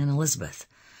and Elizabeth.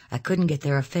 I couldn't get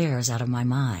their affairs out of my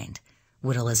mind.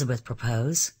 Would Elizabeth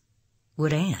propose?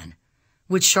 Would Anne?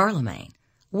 Would Charlemagne?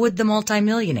 Would the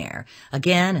multimillionaire?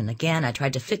 Again and again I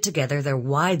tried to fit together their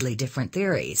widely different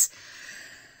theories.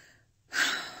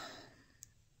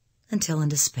 Until in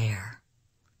despair.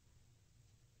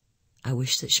 I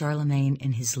wish that Charlemagne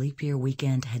in his leap year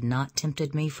weekend had not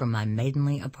tempted me from my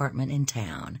maidenly apartment in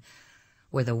town,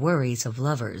 where the worries of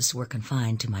lovers were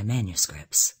confined to my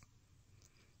manuscripts.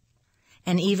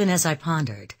 And even as I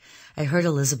pondered, I heard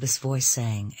Elizabeth's voice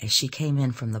saying, as she came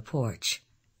in from the porch,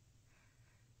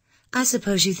 "I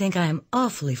suppose you think I am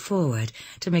awfully forward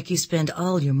to make you spend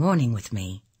all your morning with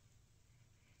me."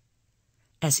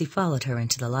 As he followed her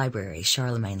into the library,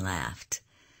 Charlemagne laughed.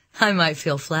 "I might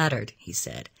feel flattered," he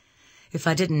said, "if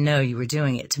I didn't know you were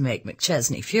doing it to make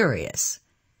McChesney furious."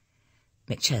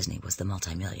 McChesney was the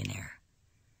multimillionaire.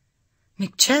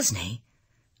 "McChesney?"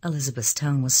 Elizabeth's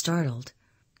tone was startled.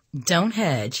 "Don't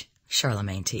hedge,"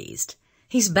 Charlemagne teased.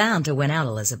 "He's bound to win out,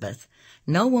 Elizabeth.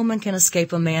 No woman can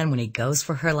escape a man when he goes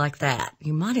for her like that.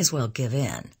 You might as well give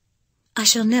in." "I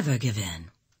shall never give in."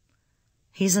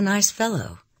 "He's a nice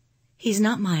fellow." "He's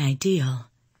not my ideal."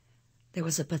 There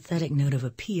was a pathetic note of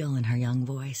appeal in her young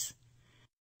voice.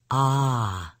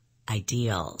 "Ah,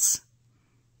 ideals."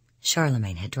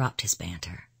 Charlemagne had dropped his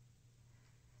banter.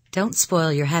 "Don't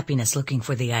spoil your happiness looking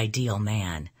for the ideal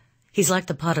man. He's like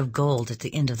the pot of gold at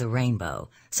the end of the rainbow,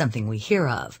 something we hear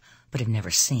of, but have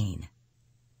never seen."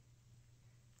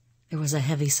 There was a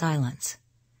heavy silence.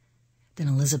 Then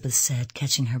Elizabeth said,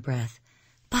 catching her breath,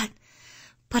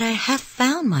 But I have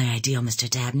found my ideal, Mr.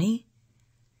 Dabney.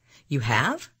 You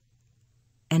have?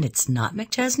 And it's not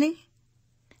McChesney?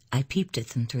 I peeped at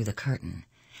them through the curtain.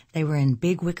 They were in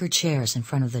big wicker chairs in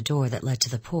front of the door that led to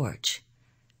the porch.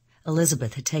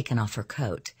 Elizabeth had taken off her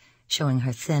coat, showing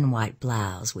her thin white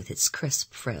blouse with its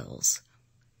crisp frills.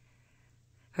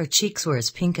 Her cheeks were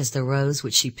as pink as the rose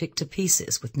which she picked to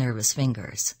pieces with nervous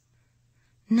fingers.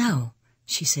 No,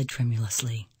 she said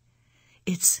tremulously.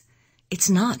 It's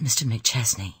not Mr.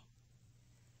 McChesney.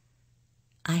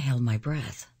 I held my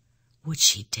breath. Would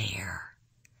she dare?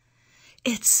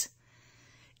 It's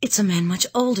a man much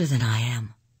older than I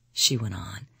am, she went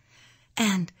on.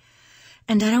 And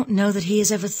I don't know that he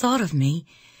has ever thought of me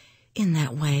in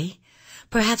that way.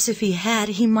 Perhaps if he had,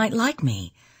 he might like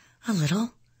me. A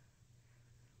little.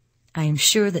 I am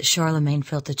sure that Charlemagne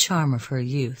felt the charm of her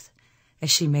youth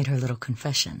as she made her little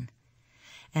confession.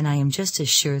 And I am just as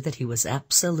sure that he was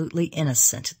absolutely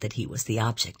innocent that he was the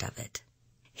object of it.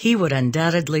 He would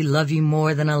undoubtedly love you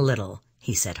more than a little,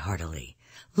 he said heartily.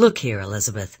 Look here,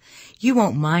 Elizabeth, you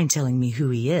won't mind telling me who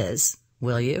he is,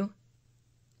 will you?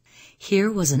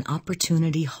 Here was an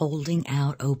opportunity holding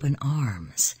out open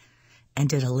arms. And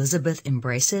did Elizabeth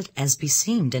embrace it as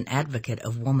beseemed an advocate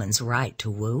of woman's right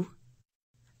to woo?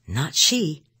 Not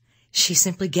she. She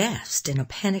simply gasped in a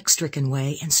panic-stricken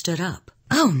way and stood up.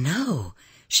 Oh, no,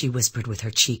 she whispered with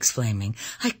her cheeks flaming.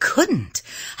 I couldn't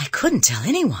tell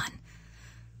anyone.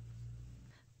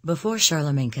 Before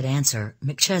Charlemagne could answer,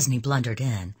 McChesney blundered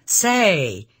in.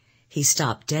 Say! He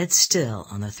stopped dead still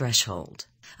on the threshold.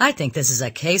 I think this is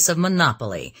a case of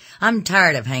Monopoly. I'm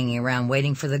tired of hanging around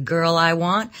waiting for the girl I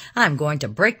want. I'm going to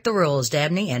break the rules,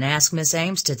 Dabney, and ask Miss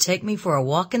Ames to take me for a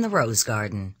walk in the rose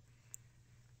garden.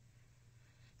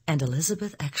 And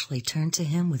Elizabeth actually turned to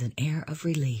him with an air of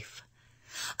relief.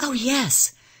 Oh,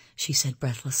 yes, she said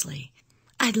breathlessly.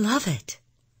 I'd love it.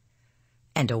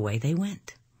 And away they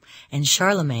went. And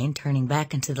Charlemagne, turning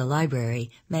back into the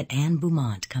library, met Anne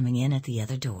Beaumont coming in at the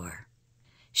other door.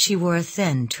 She wore a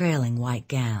thin, trailing white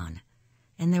gown,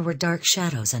 and there were dark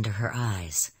shadows under her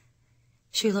eyes.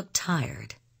 She looked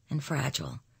tired and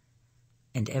fragile,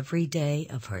 and every day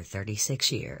of her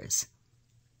 36 years.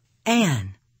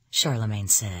 Anne, Charlemagne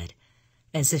said,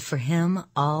 as if for him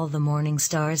all the morning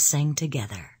stars sang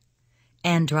together.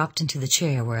 Anne dropped into the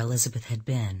chair where Elizabeth had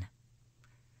been.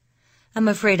 I'm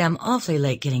afraid I'm awfully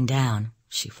late getting down,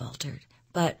 she faltered,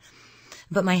 but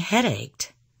my head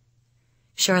ached.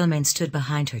 Charlemagne stood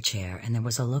behind her chair, and there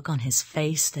was a look on his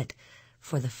face that,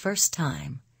 for the first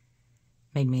time,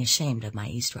 made me ashamed of my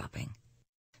eavesdropping.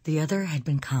 The other had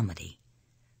been comedy,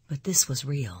 but this was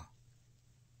real.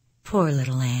 Poor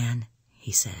little Anne,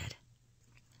 he said.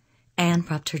 Anne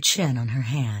propped her chin on her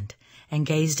hand and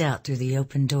gazed out through the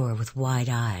open door with wide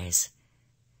eyes.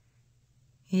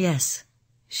 Yes,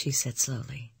 she said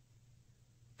slowly.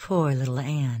 Poor little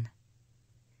Anne.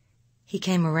 He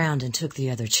came around and took the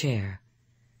other chair.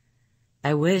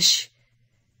 I wish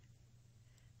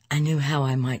I knew how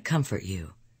I might comfort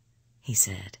you, he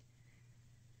said.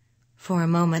 For a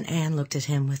moment Anne looked at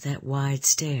him with that wide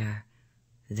stare.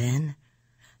 Then,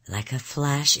 like a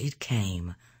flash, it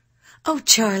came. Oh,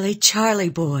 Charlie, Charlie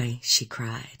boy, she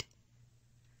cried.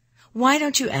 Why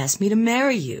don't you ask me to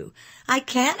marry you? I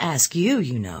can't ask you,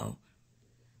 you know.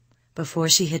 Before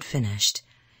she had finished,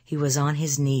 he was on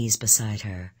his knees beside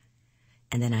her,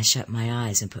 and then I shut my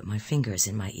eyes and put my fingers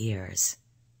in my ears.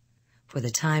 For the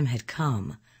time had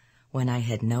come when I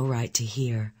had no right to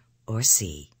hear or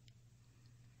see.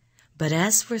 But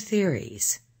as for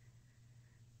theories,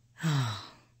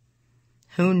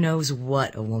 who knows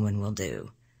what a woman will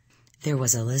do? There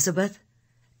was Elizabeth,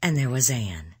 and there was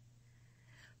Anne.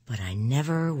 But I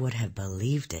never would have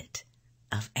believed it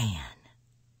of Anne.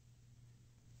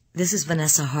 This is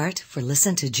Vanessa Hart for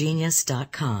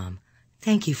ListenToGenius.com.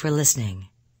 Thank you for listening.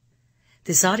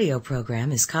 This audio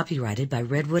program is copyrighted by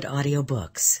Redwood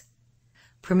Audiobooks.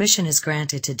 Permission is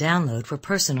granted to download for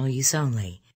personal use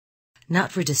only,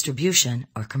 not for distribution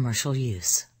or commercial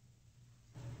use.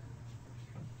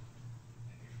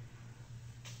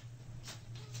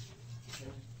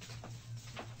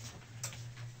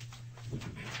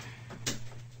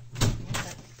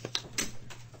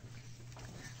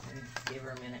 Give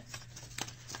her a minute.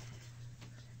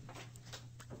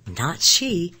 Not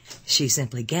she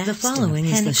simply gasped. The following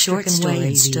is the short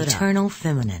story, The Eternal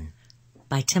Feminine,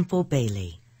 by Temple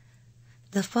Bailey.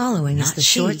 The following is the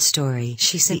short story,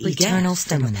 She simply The Eternal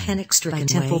gasped in a Feminine, panic-stricken by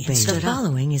Temple way and Bailey. stood The up.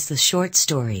 following is the short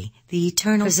story, The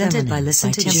Eternal Presented by Feminine,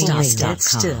 Listen to Temple Genius. Bailey. Dead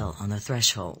still on the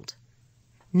threshold.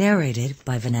 Narrated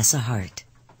by Vanessa Hart.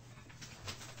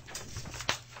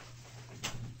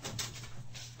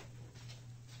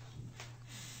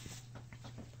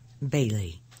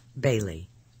 Bailey, Bailey,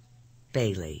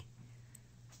 Bailey.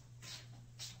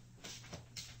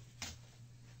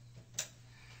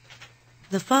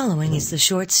 The following is the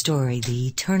short story, The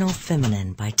Eternal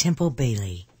Feminine by Temple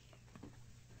Bailey.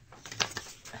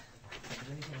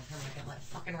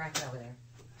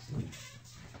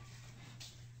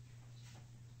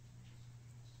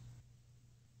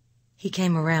 He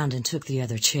came around and took the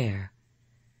other chair.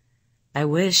 I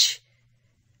wish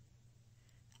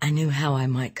I knew how I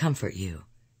might comfort you,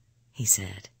 he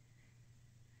said.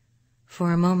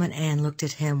 For a moment, Anne looked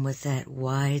at him with that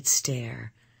wide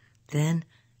stare. Then,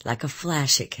 like a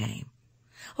flash, it came.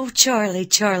 "Oh, Charlie,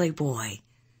 Charlie boy."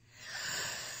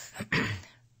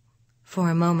 For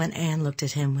a moment, Anne looked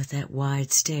at him with that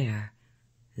wide stare.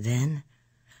 Then,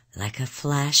 like a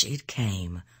flash, it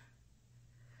came.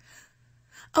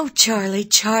 "Oh, Charlie,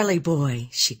 Charlie boy,"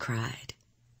 she cried.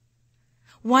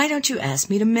 "Why don't you ask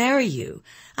me to marry you?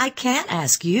 I can't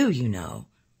ask you, you know."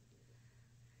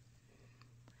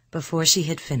 Before she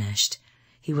had finished,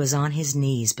 he was on his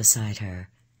knees beside her,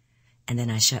 and then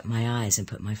I shut my eyes and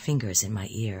put my fingers in my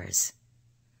ears.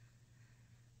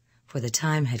 For the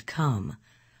time had come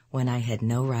when I had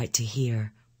no right to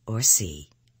hear or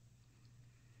see.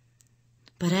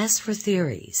 But as for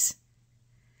theories,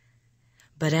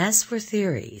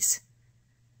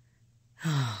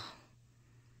 oh,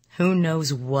 who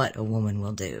knows what a woman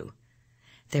will do?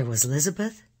 There was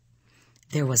Elizabeth,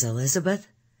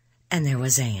 and there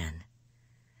was Anne.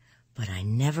 But I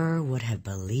never would have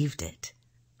believed it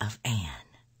of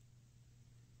Anne.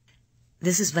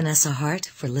 This is Vanessa Hart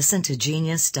for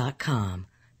ListenToGenius.com.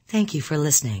 Thank you for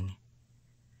listening.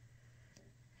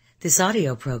 This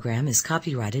audio program is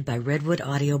copyrighted by Redwood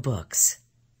Audio Books.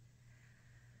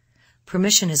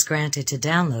 Permission is granted to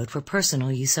download for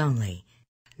personal use only,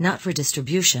 not for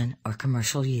distribution or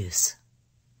commercial use.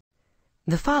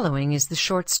 The following is the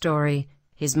short story,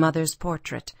 His Mother's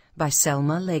Portrait, by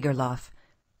Selma Lagerlof,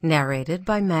 narrated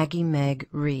by Maggie Meg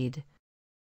Reed.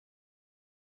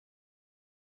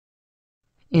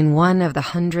 In one of the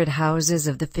 100 houses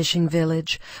of the fishing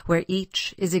village, where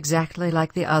each is exactly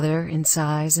like the other in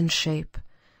size and shape,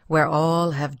 where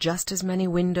all have just as many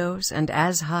windows and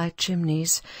as high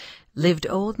chimneys, lived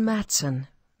old Matson,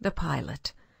 the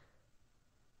pilot.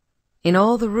 In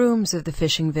all the rooms of the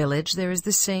fishing village there is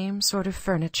the same sort of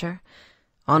furniture.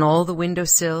 On all the window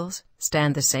sills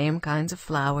stand the same kinds of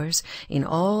flowers. In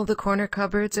all the corner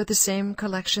cupboards are the same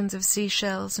collections of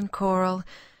seashells and coral.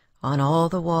 On all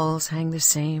the walls hang the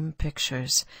same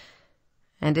pictures.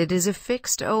 And it is a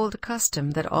fixed old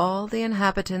custom that all the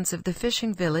inhabitants of the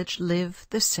fishing village live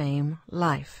the same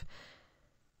life.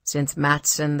 Since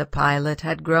Matson the pilot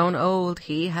had grown old,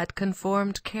 he had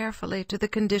conformed carefully to the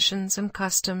conditions and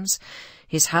customs.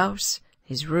 His house,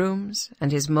 his rooms,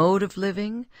 and his mode of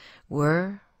living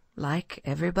were like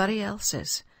everybody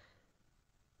else's.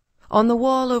 On the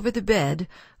wall over the bed,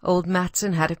 old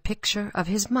Matson had a picture of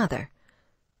his mother.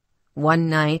 One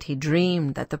night he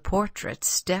dreamed that the portrait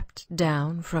stepped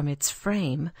down from its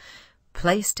frame,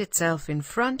 placed itself in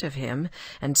front of him,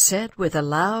 and said with a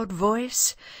loud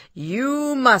voice,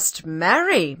 "You must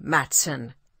marry,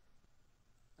 Matson."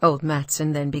 Old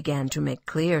Matson then began to make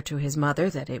clear to his mother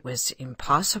that it was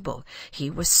impossible. He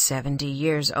was 70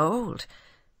 years old.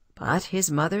 But his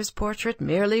mother's portrait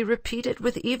merely repeated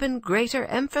with even greater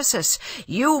emphasis,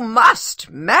 "You must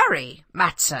marry,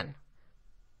 Matson."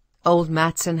 Old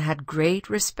Matson had great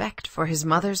respect for his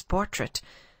mother's portrait.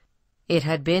 It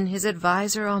had been his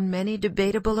adviser on many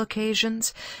debatable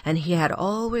occasions, and he had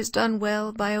always done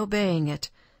well by obeying it.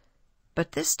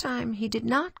 But this time he did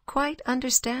not quite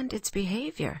understand its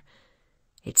behavior.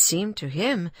 It seemed to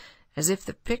him as if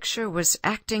the picture was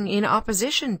acting in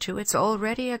opposition to its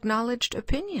already acknowledged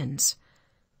opinions.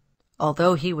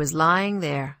 Although he was lying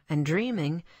there and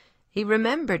dreaming, he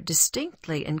remembered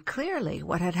distinctly and clearly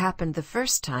what had happened the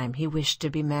first time he wished to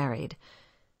be married.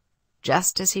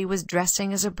 Just as he was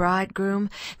dressing as a bridegroom,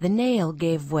 the nail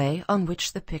gave way on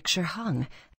which the picture hung,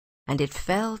 and it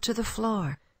fell to the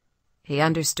floor. He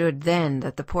understood then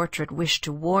that the portrait wished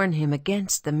to warn him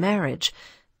against the marriage,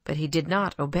 but he did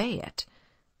not obey it.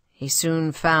 He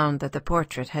soon found that the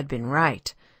portrait had been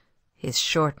right. His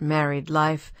short married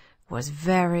life was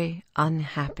very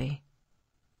unhappy.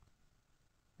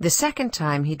 The second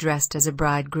time he dressed as a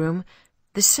bridegroom,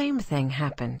 the same thing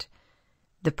happened.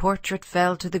 The portrait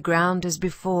fell to the ground as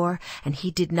before, and he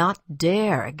did not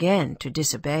dare again to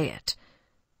disobey it.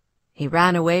 He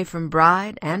ran away from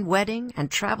bride and wedding and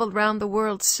traveled round the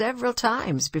world several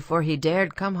times before he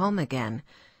dared come home again.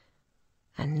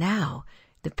 And now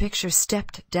the picture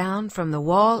stepped down from the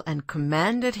wall and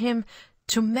commanded him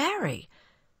to marry.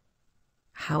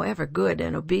 However good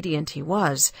and obedient he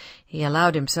was, he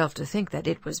allowed himself to think that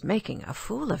it was making a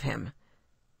fool of him.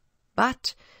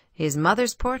 But his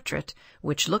mother's portrait,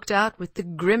 which looked out with the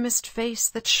grimmest face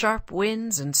that sharp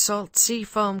winds and salt sea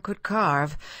foam could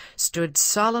carve, stood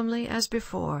solemnly as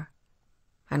before,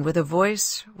 and with a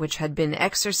voice which had been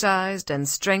exercised and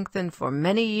strengthened for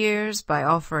many years by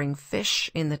offering fish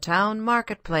in the town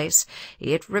marketplace,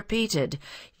 it repeated,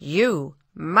 "You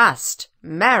must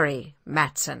marry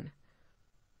Matson."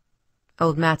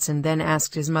 Old Matson then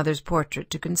asked his mother's portrait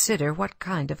to consider what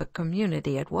kind of a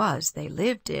community it was they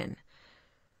lived in.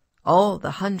 All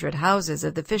the 100 houses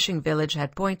of the fishing village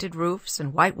had pointed roofs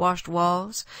and whitewashed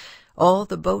walls. All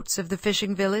the boats of the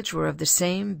fishing village were of the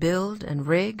same build and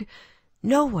rig.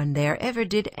 No one there ever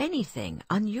did anything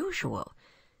unusual.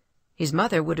 His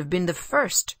mother would have been the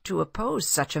first to oppose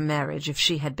such a marriage if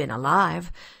she had been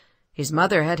alive. His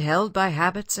mother had held by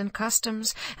habits and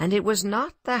customs, and it was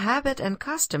not the habit and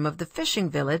custom of the fishing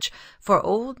village for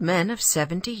old men of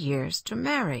 70 years to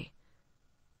marry.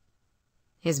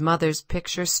 His mother's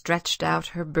picture stretched out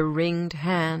her beringed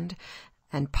hand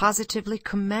and positively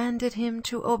commanded him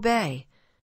to obey.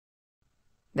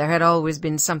 There had always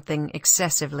been something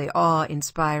excessively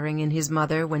awe-inspiring in his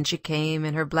mother when she came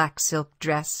in her black silk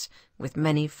dress with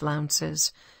many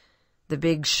flounces. The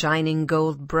big shining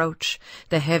gold brooch,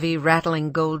 the heavy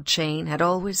rattling gold chain had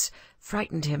always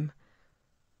frightened him.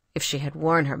 If she had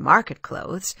worn her market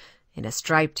clothes, in a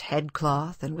striped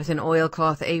headcloth and with an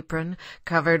oilcloth apron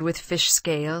covered with fish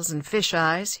scales and fish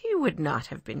eyes, he would not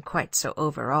have been quite so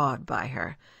overawed by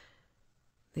her.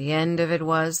 The end of it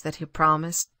was that he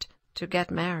promised to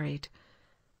get married,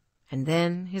 and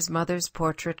then his mother's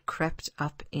portrait crept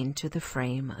up into the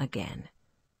frame again.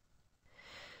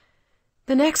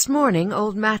 The next morning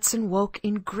old Matson woke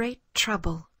in great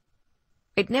trouble.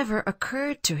 It never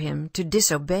occurred to him to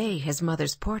disobey his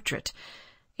mother's portrait.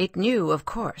 It knew, of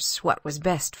course, what was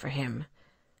best for him.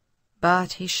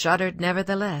 But he shuddered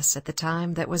nevertheless at the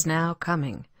time that was now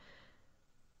coming.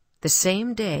 The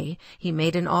same day he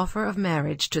made an offer of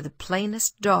marriage to the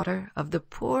plainest daughter of the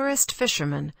poorest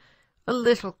fisherman, a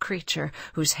little creature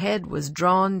whose head was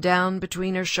drawn down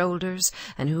between her shoulders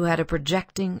and who had a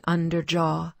projecting under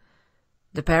jaw.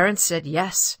 The parents said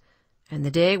yes, and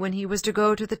the day when he was to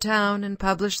go to the town and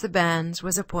publish the banns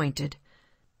was appointed.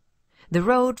 The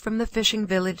road from the fishing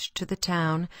village to the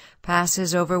town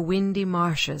passes over windy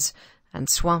marshes and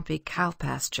swampy cow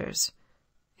pastures.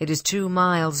 It is 2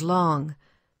 miles long,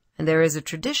 and there is a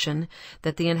tradition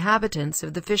that the inhabitants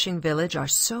of the fishing village are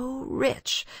so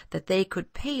rich that they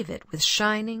could pave it with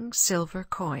shining silver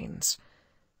coins.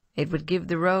 It would give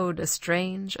the road a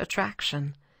strange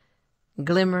attraction.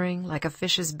 Glimmering like a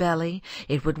fish's belly,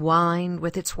 it would wind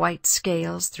with its white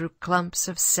scales through clumps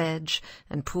of sedge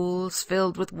and pools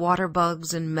filled with water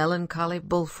bugs and melancholy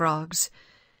bullfrogs.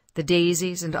 The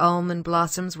daisies and almond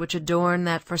blossoms which adorn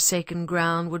that forsaken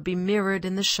ground would be mirrored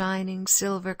in the shining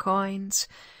silver coins.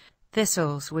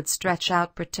 Thistles would stretch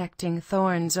out protecting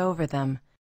thorns over them,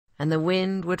 and the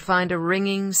wind would find a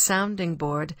ringing sounding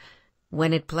board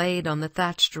when it played on the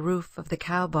thatched roof of the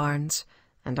cow barns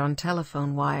and on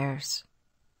telephone wires.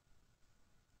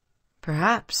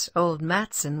 Perhaps old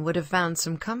Matson would have found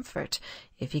some comfort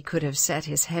if he could have set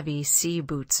his heavy sea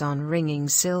boots on ringing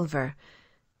silver,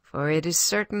 for it is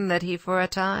certain that he for a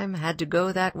time had to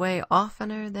go that way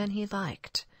oftener than he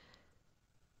liked.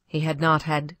 He had not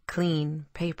had clean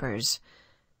papers.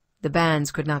 The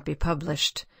banns could not be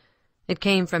published. It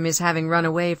came from his having run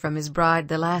away from his bride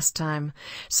the last time.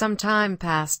 Some time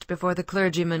passed before the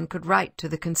clergyman could write to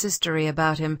the consistory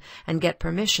about him and get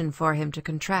permission for him to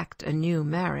contract a new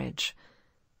marriage.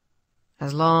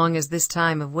 As long as this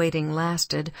time of waiting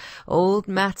lasted, old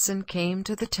Matson came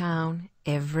to the town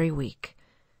every week.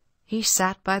 He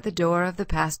sat by the door of the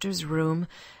pastor's room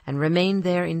and remained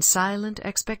there in silent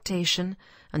expectation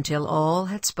until all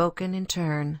had spoken in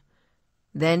turn.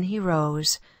 Then he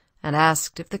rose and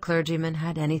asked if the clergyman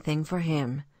had anything for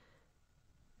him.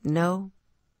 No,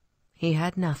 he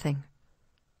had nothing.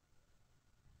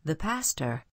 The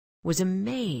pastor was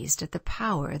amazed at the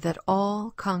power that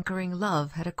all-conquering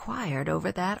love had acquired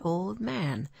over that old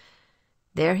man.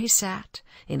 There he sat,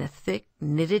 in a thick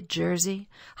knitted jersey,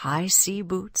 high sea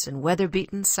boots, and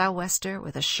weather-beaten sou'wester,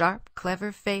 with a sharp,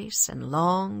 clever face and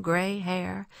long gray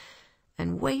hair,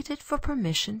 and waited for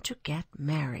permission to get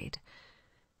married.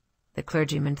 The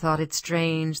clergyman thought it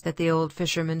strange that the old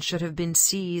fisherman should have been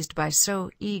seized by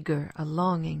so eager a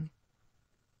longing.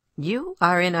 "You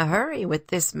are in a hurry with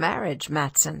this marriage,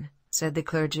 Matson," said the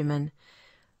clergyman.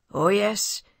 "Oh,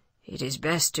 yes, it is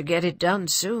best to get it done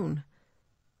soon."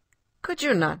 Could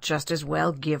you not just as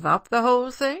well give up the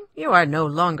whole thing? You are no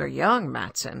longer young,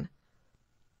 Matson."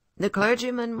 The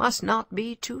clergyman must not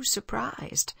be too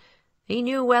surprised. He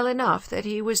knew well enough that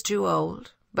he was too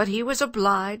old, but he was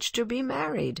obliged to be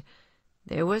married.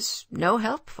 There was no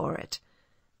help for it.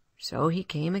 So he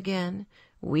came again,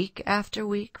 week after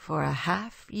week, for a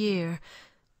half-year,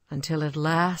 until at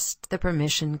last the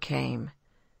permission came.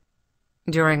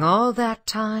 During all that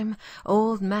time,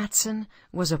 old Matson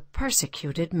was a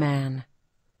persecuted man.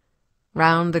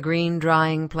 Round the green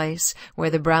drying place, where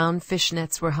the brown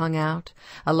fishnets were hung out,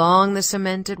 along the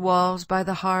cemented walls by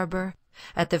the harbor,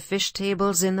 at the fish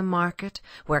tables in the market,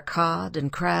 where cod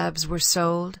and crabs were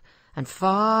sold, and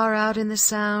far out in the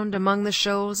Sound among the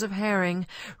shoals of herring,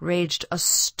 raged a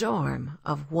storm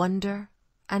of wonder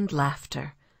and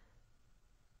laughter.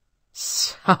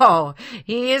 So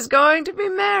he is going to be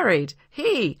married,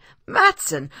 he,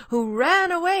 Matson, who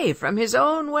ran away from his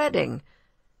own wedding.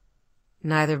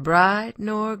 Neither bride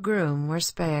nor groom were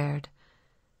spared.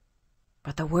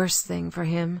 But the worst thing for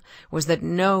him was that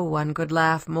no one could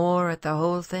laugh more at the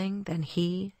whole thing than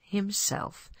he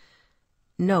himself.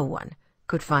 No one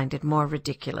could find it more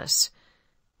ridiculous.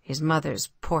 His mother's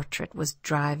portrait was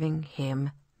driving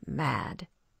him mad.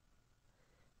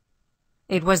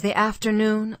 It was the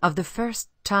afternoon of the first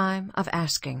time of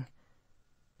asking.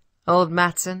 Old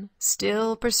Matson,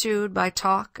 still pursued by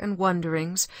talk and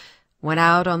wonderings, went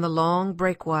out on the long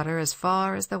breakwater as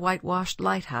far as the whitewashed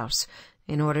lighthouse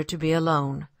in order to be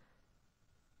alone.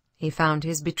 He found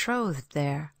his betrothed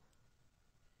there.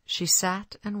 She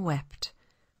sat and wept.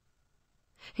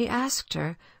 He asked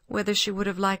her whether she would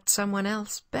have liked someone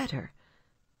else better.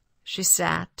 She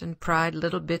sat and pried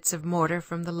little bits of mortar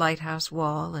from the lighthouse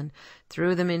wall and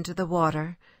threw them into the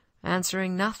water,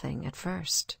 answering nothing at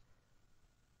first.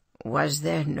 "Was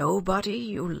there nobody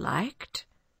you liked?"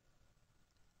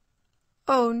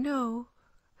 "Oh, no,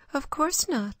 of course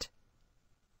not."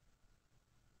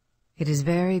 It is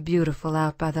very beautiful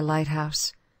out by the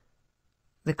lighthouse.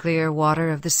 The clear water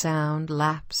of the Sound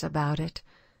laps about it.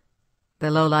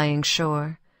 The low-lying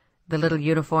shore, the little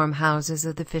uniform houses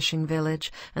of the fishing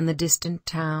village, and the distant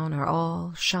town are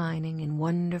all shining in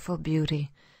wonderful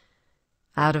beauty.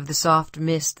 Out of the soft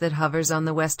mist that hovers on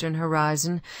the western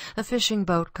horizon, a fishing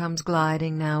boat comes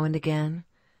gliding now and again.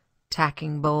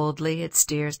 Tacking boldly, it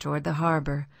steers toward the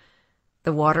harbor.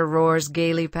 The water roars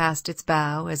gaily past its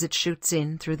bow as it shoots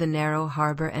in through the narrow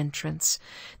harbor entrance.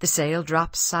 The sail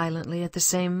drops silently at the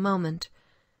same moment.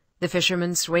 The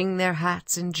fishermen swing their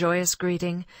hats in joyous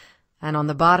greeting, and on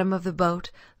the bottom of the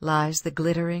boat lies the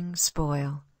glittering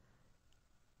spoil.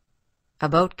 A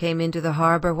boat came into the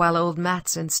harbor while old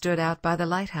Matson stood out by the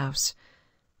lighthouse.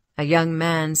 A young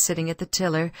man sitting at the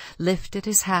tiller lifted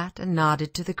his hat and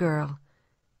nodded to the girl.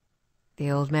 The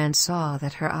old man saw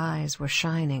that her eyes were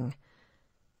shining.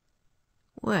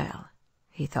 "Well,"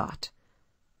 he thought,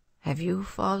 "have you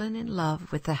fallen in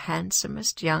love with the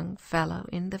handsomest young fellow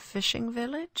in the fishing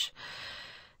village?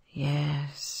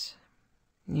 Yes,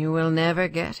 you will never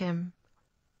get him.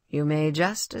 You may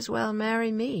just as well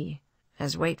marry me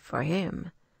as wait for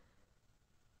him."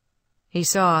 He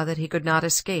saw that he could not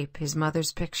escape his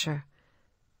mother's picture.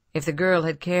 If the girl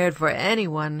had cared for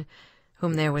anyone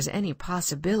whom there was any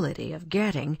possibility of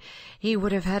getting, he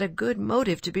would have had a good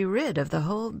motive to be rid of the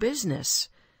whole business.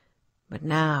 But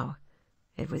now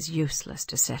it was useless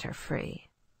to set her free.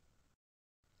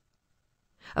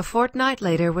 A fortnight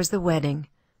later was the wedding,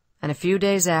 and a few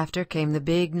days after came the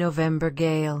big November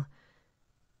gale.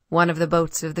 One of the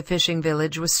boats of the fishing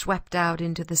village was swept out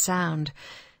into the Sound.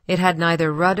 It had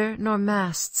neither rudder nor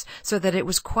masts, so that it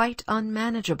was quite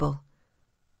unmanageable.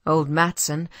 Old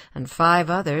Matson and 5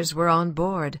 others were on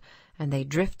board, and they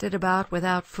drifted about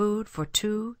without food for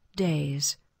 2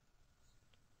 days.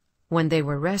 When they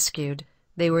were rescued,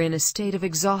 they were in a state of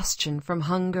exhaustion from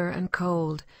hunger and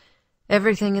cold.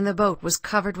 Everything in the boat was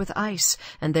covered with ice,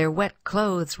 and their wet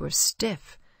clothes were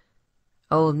stiff.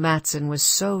 Old Matson was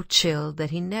so chilled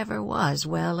that he never was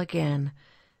well again.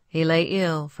 He lay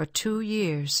ill for 2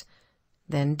 years.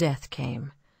 Then death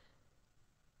came.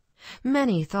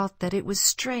 Many thought that it was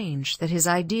strange that his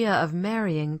idea of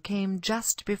marrying came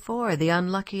just before the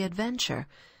unlucky adventure,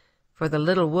 for the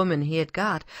little woman he had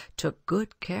got took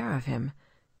good care of him.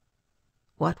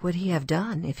 What would he have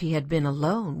done if he had been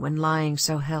alone when lying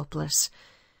so helpless?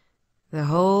 The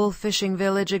whole fishing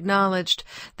village acknowledged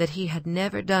that he had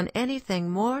never done anything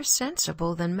more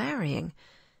sensible than marrying,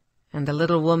 and the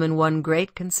little woman won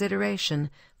great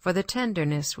consideration for the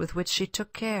tenderness with which she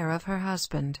took care of her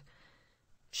husband.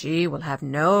 "She will have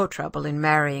no trouble in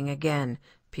marrying again,"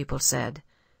 people said.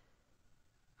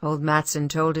 Old Matson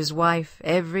told his wife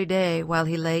every day while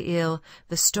he lay ill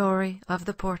the story of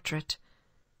the portrait.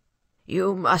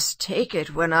 "You must take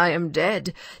it when I am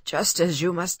dead, just as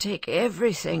you must take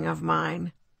everything of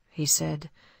mine," he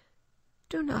said.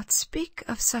 "Do not speak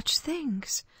of such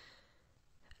things."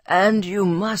 "And you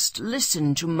must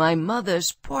listen to my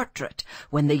mother's portrait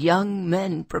when the young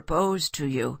men propose to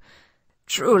you.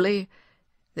 Truly,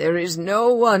 there is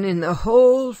no one in the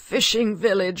whole fishing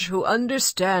village who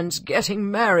understands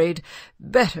getting married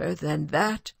better than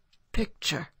that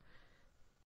picture."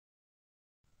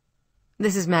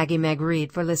 This is Maggie Meg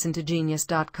Reed for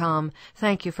ListenToGenius.com.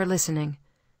 Thank you for listening.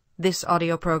 This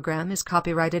audio program is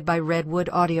copyrighted by Redwood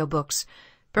Audiobooks.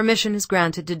 Permission is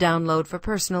granted to download for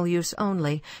personal use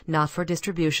only, not for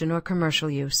distribution or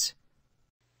commercial use.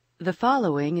 The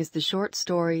following is the short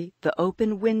story The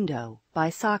Open Window by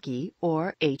Saki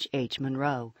or H.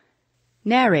 Monroe.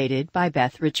 Narrated by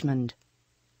Beth Richmond.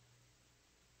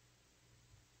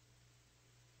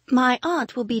 "My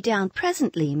aunt will be down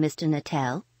presently, Mr.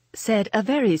 Nattell," said a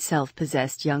very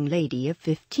self-possessed young lady of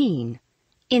 15.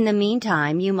 "In the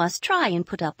meantime, you must try and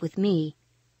put up with me."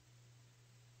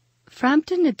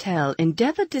 Frampton Nattell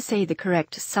endeavored to say the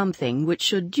correct something which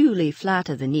should duly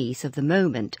flatter the niece of the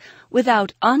moment,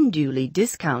 without unduly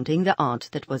discounting the aunt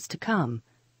that was to come.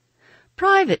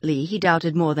 Privately, he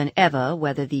doubted more than ever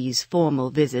whether these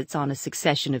formal visits on a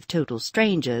succession of total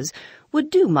strangers would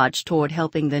do much toward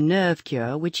helping the nerve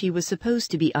cure which he was supposed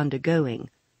to be undergoing.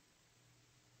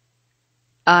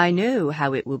 "I know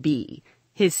how it will be,"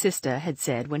 his sister had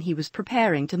said when he was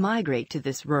preparing to migrate to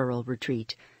this rural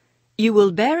retreat. "You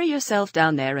will bury yourself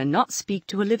down there and not speak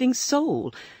to a living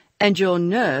soul, and your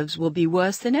nerves will be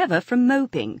worse than ever from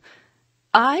moping.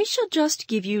 I shall just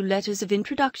give you letters of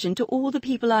introduction to all the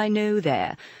people I know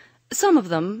there. Some of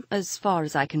them, as far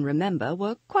as I can remember,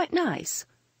 were quite nice."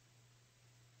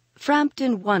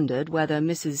 Frampton wondered whether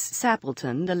Mrs.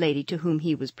 Sappleton, the lady to whom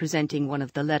he was presenting one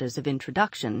of the letters of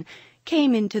introduction,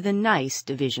 came into the nice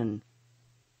division.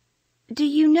 "Do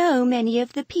you know many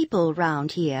of the people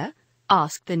round here?"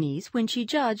 asked the niece when she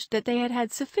judged that they had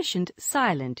had sufficient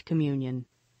silent communion.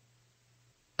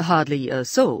 "Hardly a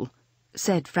soul,"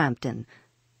 said Frampton.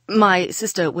 "My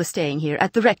sister was staying here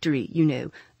at the rectory, you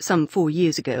know, some 4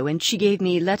 years ago, and she gave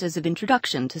me letters of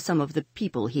introduction to some of the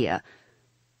people here."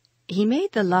 He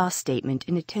made the last statement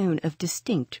in a tone of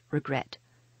distinct regret.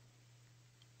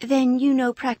 "Then you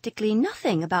know practically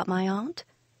nothing about my aunt?"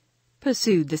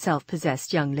 pursued the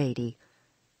self-possessed young lady.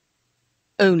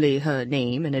 "Only her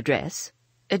name and address,"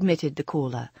 admitted the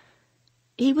caller.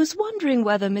 He was wondering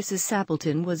whether Mrs.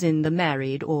 Sappleton was in the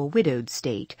married or widowed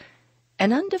state.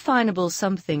 An undefinable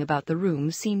something about the room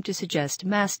seemed to suggest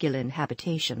masculine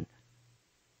habitation.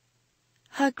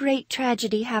 "Her great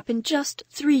tragedy happened just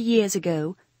 3 years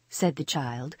ago," said the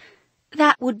child.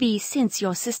 "That would be since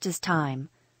your sister's time."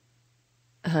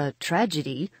 "Her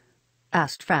tragedy?"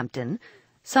 asked Frampton.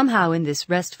 Somehow in this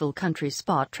restful country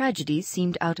spot tragedies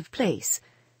seemed out of place.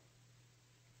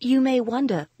 "You may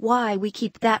wonder why we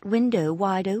keep that window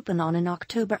wide open on an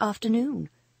October afternoon,"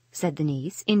 said the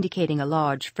niece, indicating a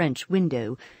large French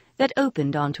window that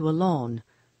opened onto a lawn.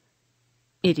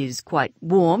 "It is quite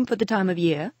warm for the time of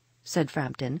year," said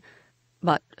Frampton.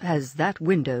 "But has that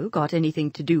window got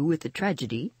anything to do with the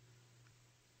tragedy?"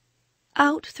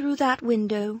 "Out through that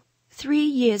window, 3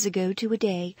 years ago to a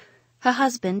day, her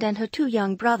husband and her 2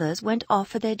 young brothers went off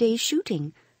for their day's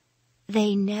shooting.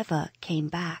 They never came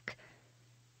back.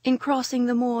 In crossing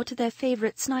the moor to their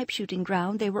favourite snipe-shooting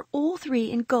ground, they were all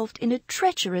 3 engulfed in a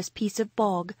treacherous piece of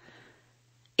bog.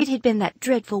 It had been that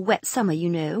dreadful wet summer, you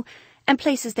know, and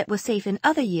places that were safe in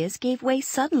other years gave way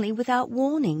suddenly without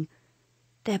warning.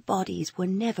 Their bodies were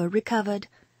never recovered.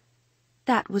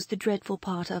 That was the dreadful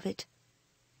part of it."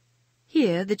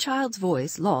 Here the child's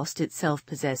voice lost its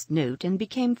self-possessed note and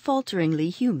became falteringly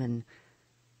human.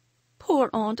 "Poor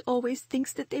aunt always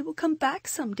thinks that they will come back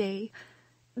some day.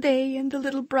 They and the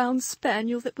little brown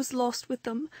spaniel that was lost with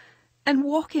them, and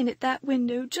walk in at that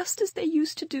window just as they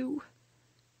used to do.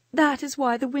 That is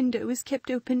why the window is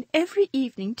kept open every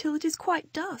evening till it is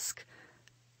quite dusk.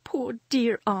 Poor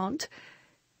dear aunt!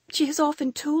 She has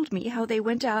often told me how they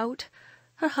went out,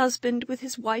 her husband with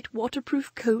his white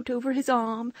waterproof coat over his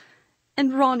arm,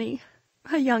 and Ronnie,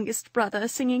 her youngest brother,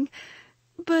 singing,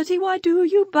 'Bertie, why do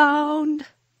you bound?'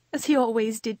 as he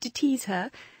always did to tease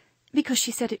her, because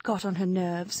she said it got on her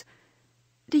nerves.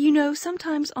 Do you know,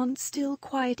 sometimes on still,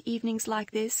 quiet evenings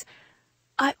like this,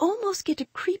 I almost get a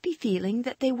creepy feeling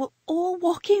that they will all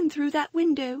walk in through that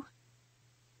window."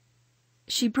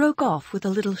 She broke off with a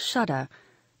little shudder.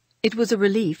 It was a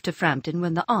relief to Frampton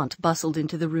when the aunt bustled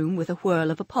into the room with a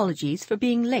whirl of apologies for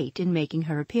being late in making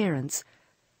her appearance.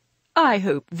 "I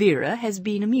hope Vera has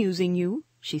been amusing you,"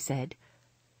 she said.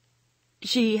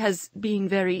 "She has been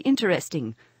very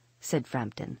interesting," said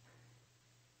Frampton.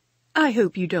 "I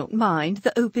hope you don't mind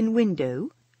the open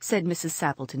window," said Mrs.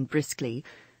 Sappleton briskly.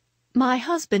 "My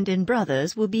husband and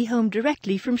brothers will be home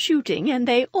directly from shooting, and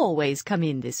they always come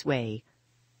in this way.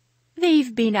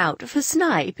 They've been out for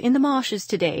snipe in the marshes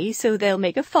today, so they'll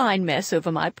make a fine mess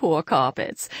over my poor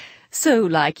carpets. So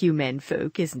like you men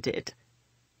folk, isn't it?"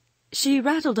 She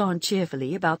rattled on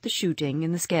cheerfully about the shooting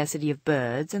and the scarcity of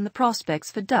birds and the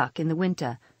prospects for duck in the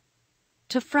winter.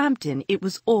 To Frampton it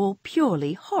was all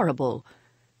purely horrible.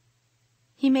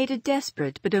 He made a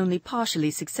desperate but only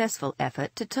partially successful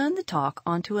effort to turn the talk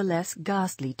onto a less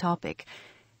ghastly topic.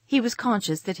 He was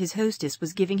conscious that his hostess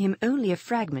was giving him only a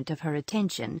fragment of her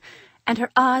attention, and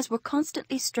her eyes were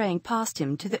constantly straying past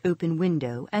him to the open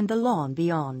window and the lawn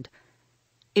beyond.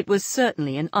 It was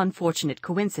certainly an unfortunate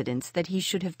coincidence that he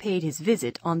should have paid his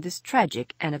visit on this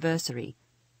tragic anniversary.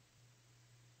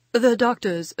 "The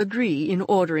doctors agree in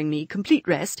ordering me complete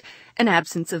rest, an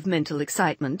absence of mental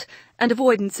excitement, and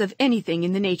avoidance of anything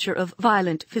in the nature of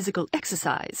violent physical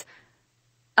exercise,"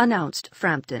 announced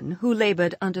Frampton, who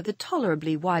labored under the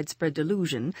tolerably widespread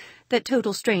delusion that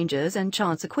total strangers and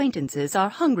chance acquaintances are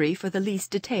hungry for the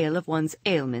least detail of one's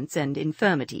ailments and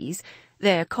infirmities,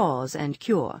 their cause and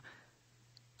cure.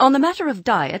 "On the matter of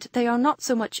diet they are not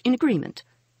so much in agreement,"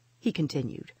 he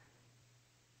continued.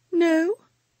 "No?"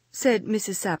 said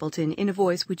Mrs. Sappleton in a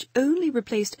voice which only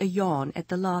replaced a yawn at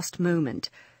the last moment.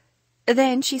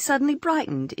 Then she suddenly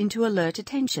brightened into alert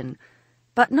attention,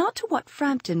 but not to what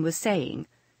Frampton was saying.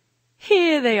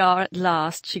 "Here they are at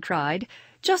last," she cried,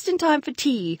 "just in time for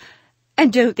tea.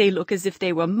 And don't they look as if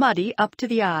they were muddy up to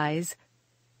the eyes?"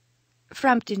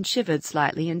 Frampton shivered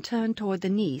slightly and turned toward the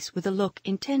niece with a look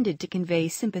intended to convey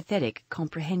sympathetic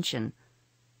comprehension.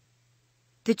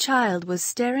 The child was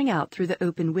staring out through the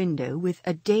open window with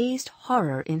a dazed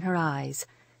horror in her eyes.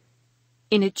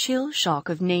 In a chill shock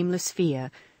of nameless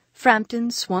fear, Frampton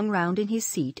swung round in his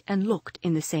seat and looked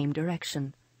in the same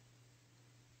direction.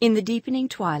 In the deepening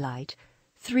twilight,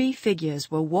 3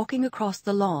 figures were walking across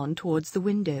the lawn towards the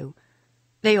window.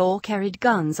 They all carried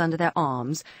guns under their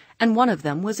arms, and one of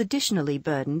them was additionally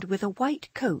burdened with a white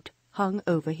coat hung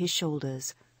over his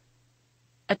shoulders.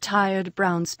 A tired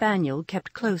brown spaniel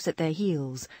kept close at their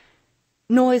heels.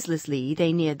 Noiselessly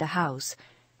they neared the house,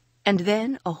 and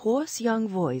then a hoarse young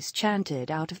voice chanted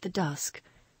out of the dusk,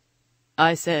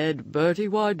 "I said, Bertie,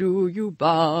 why do you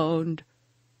bound?"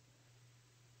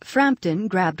 Frampton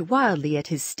grabbed wildly at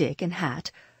his stick and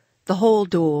hat. The hall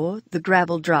door, the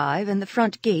gravel drive, and the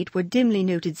front gate were dimly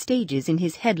noted stages in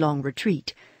his headlong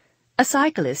retreat. A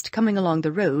cyclist coming along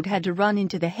the road had to run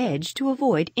into the hedge to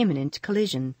avoid imminent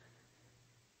collision.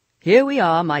 "Here we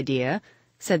are, my dear,"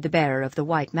 said the bearer of the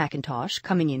white mackintosh,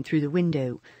 coming in through the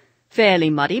window.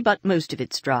 "Fairly muddy, but most of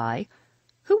it's dry.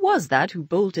 Who was that who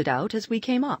bolted out as we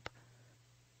came up?"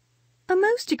 "A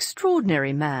most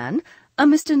extraordinary man, a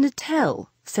Mr. Nattell,"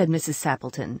 said Mrs.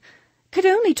 Sappleton. "Could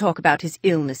only talk about his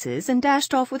illnesses and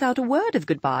dashed off without a word of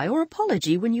goodbye or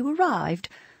apology when you arrived.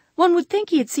 One would think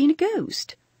he had seen a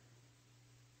ghost."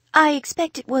 "I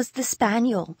expect it was the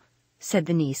spaniel," said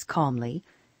the niece calmly.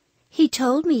 "He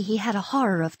told me he had a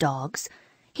horror of dogs.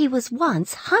 He was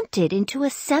once hunted into a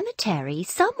cemetery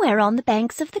somewhere on the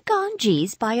banks of the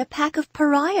Ganges by a pack of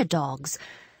pariah dogs,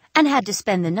 and had to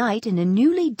spend the night in a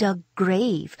newly dug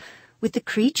grave, with the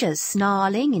creatures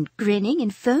snarling and grinning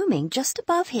and foaming just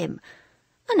above him,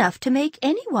 enough to make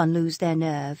anyone lose their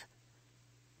nerve."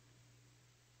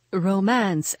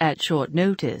 Romance at short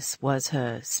notice was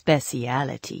her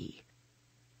speciality.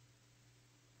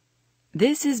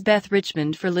 This is Beth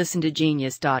Richmond for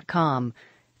ListenToGenius.com.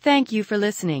 Thank you for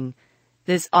listening.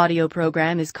 This audio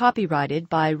program is copyrighted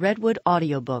by Redwood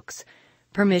Audiobooks.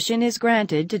 Permission is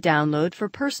granted to download for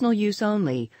personal use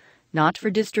only, not for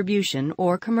distribution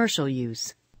or commercial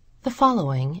use. The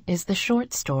following is the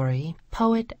short story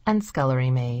Poet and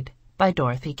Scullery Maid by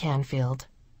Dorothy Canfield.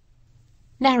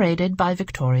 Narrated by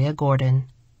Victoria Gordon.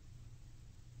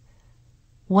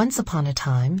 Once upon a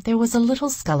time there was a little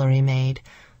scullery maid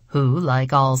who,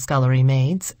 like all scullery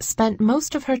maids, spent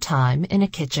most of her time in a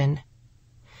kitchen.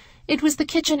 It was the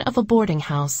kitchen of a boarding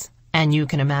house, and you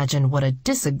can imagine what a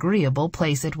disagreeable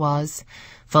place it was,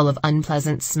 full of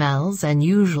unpleasant smells and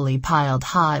usually piled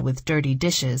high with dirty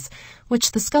dishes,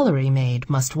 which the scullery maid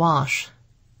must wash.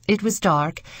 It was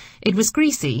dark, it was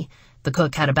greasy, the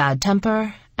cook had a bad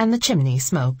temper, and the chimney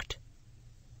smoked.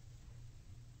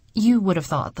 You would have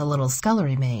thought the little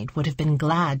scullery maid would have been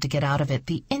glad to get out of it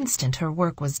the instant her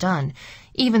work was done,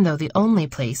 even though the only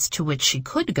place to which she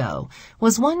could go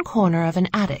was one corner of an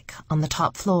attic on the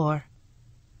top floor.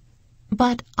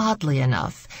 But oddly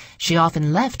enough, she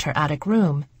often left her attic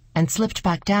room and slipped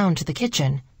back down to the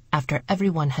kitchen after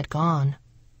everyone had gone.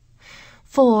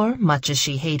 For, much as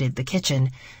she hated the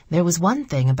kitchen, there was one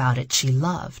thing about it she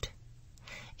loved.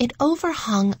 It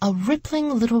overhung a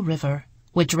rippling little river,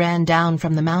 which ran down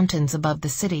from the mountains above the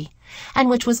city, and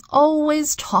which was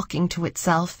always talking to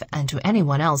itself and to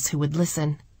anyone else who would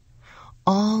listen.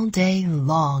 All day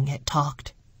long it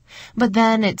talked. But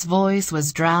then its voice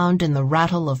was drowned in the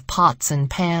rattle of pots and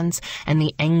pans and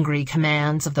the angry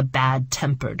commands of the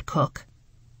bad-tempered cook.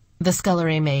 The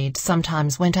scullery maid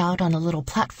sometimes went out on a little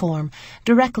platform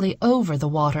directly over the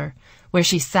water, where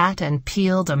she sat and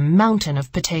peeled a mountain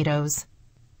of potatoes.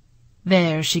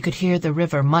 There she could hear the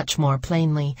river much more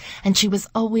plainly, and she was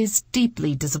always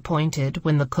deeply disappointed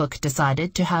when the cook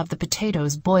decided to have the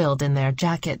potatoes boiled in their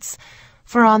jackets,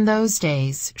 for on those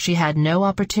days she had no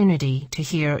opportunity to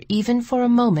hear even for a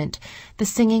moment the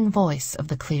singing voice of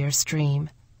the clear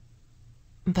stream.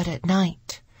 But at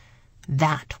night,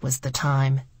 that was the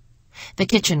time. The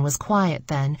kitchen was quiet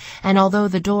then, and although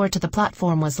the door to the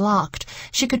platform was locked,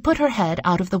 she could put her head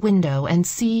out of the window and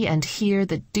see and hear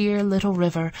the dear little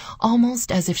river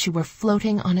almost as if she were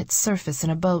floating on its surface in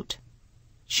a boat.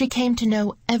 She came to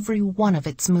know every one of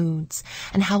its moods,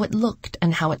 and how it looked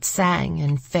and how it sang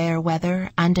in fair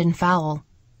weather and in foul.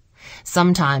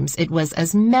 Sometimes it was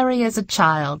as merry as a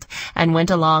child, and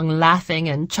went along laughing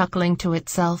and chuckling to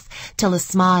itself, till a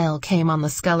smile came on the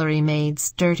scullery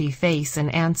maid's dirty face in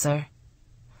answer.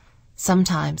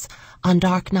 Sometimes, on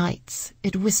dark nights,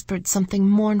 it whispered something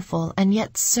mournful and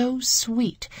yet so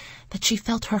sweet that she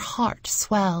felt her heart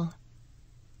swell.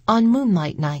 On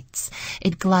moonlight nights,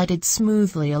 it glided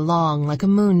smoothly along like a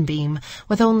moonbeam,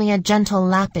 with only a gentle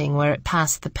lapping where it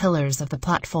passed the pillars of the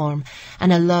platform,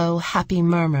 and a low, happy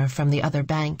murmur from the other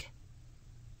bank.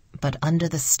 But under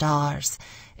the stars,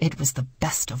 it was the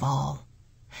best of all.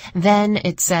 Then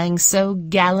it sang so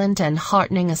gallant and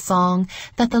heartening a song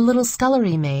that the little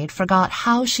scullery maid forgot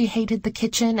how she hated the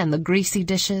kitchen and the greasy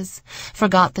dishes,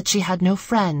 forgot that she had no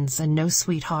friends and no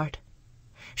sweetheart.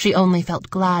 She only felt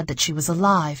glad that she was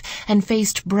alive and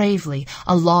faced bravely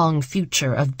a long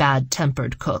future of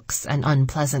bad-tempered cooks and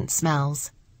unpleasant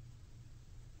smells.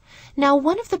 Now,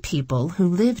 one of the people who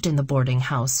lived in the boarding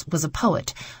house was a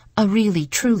poet, a really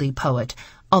truly poet,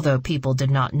 although people did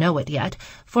not know it yet,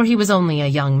 for he was only a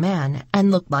young man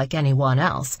and looked like anyone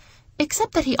else,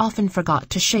 except that he often forgot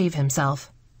to shave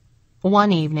himself.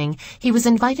 One evening he was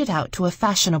invited out to a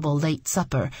fashionable late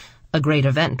supper, a great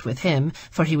event with him,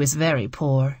 for he was very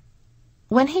poor.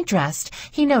 When he dressed,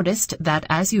 he noticed that,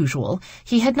 as usual,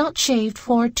 he had not shaved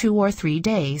for 2 or 3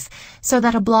 days, so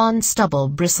that a blonde stubble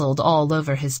bristled all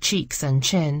over his cheeks and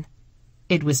chin.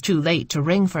 It was too late to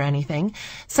ring for anything,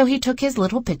 so he took his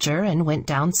little pitcher and went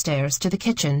downstairs to the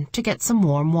kitchen to get some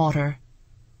warm water.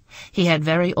 He had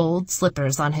very old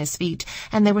slippers on his feet,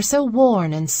 and they were so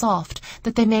worn and soft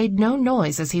that they made no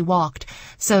noise as he walked,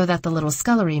 so that the little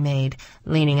scullery maid,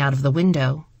 leaning out of the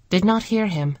window, did not hear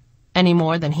him, any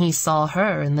more than he saw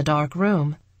her in the dark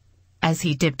room. As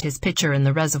he dipped his pitcher in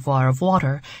the reservoir of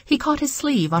water, he caught his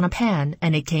sleeve on a pan,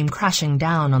 and it came crashing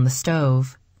down on the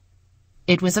stove.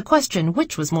 It was a question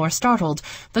which was more startled,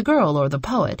 the girl or the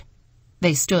poet.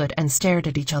 They stood and stared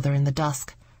at each other in the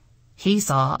dusk. He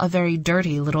saw a very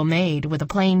dirty little maid with a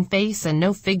plain face and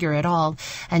no figure at all,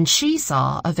 and she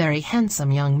saw a very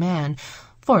handsome young man,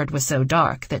 for it was so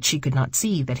dark that she could not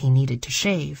see that he needed to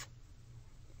shave.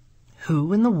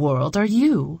 "Who in the world are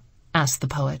you?" asked the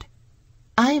poet.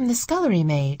 "I am the scullery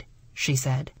maid," she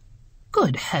said.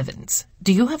 "Good heavens!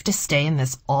 Do you have to stay in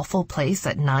this awful place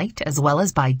at night as well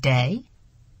as by day?"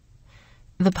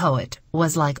 The poet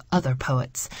was like other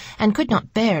poets, and could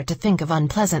not bear to think of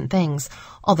unpleasant things,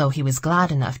 although he was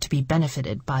glad enough to be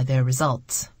benefited by their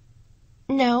results.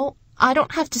 "No, I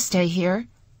don't have to stay here."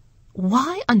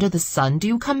 "Why under the sun do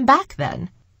you come back,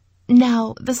 then?"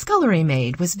 Now, the scullery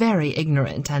maid was very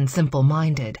ignorant and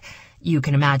simple-minded. You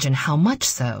can imagine how much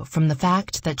so from the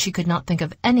fact that she could not think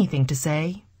of anything to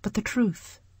say but the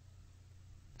truth.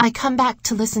 "I come back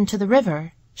to listen to the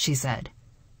river," she said.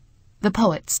 The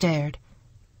poet stared.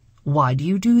 "Why do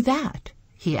you do that?"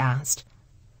 he asked.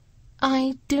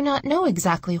 "I do not know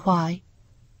exactly why.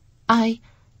 I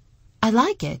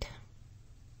like it."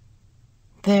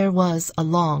 There was a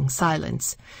long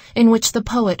silence, in which the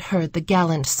poet heard the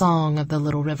gallant song of the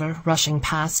little river rushing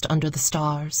past under the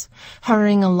stars,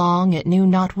 hurrying along it knew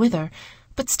not whither,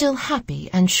 but still happy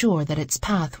and sure that its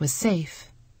path was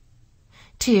safe.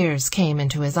 Tears came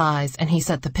into his eyes, and he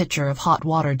set the pitcher of hot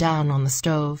water down on the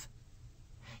stove.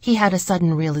 He had a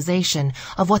sudden realization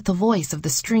of what the voice of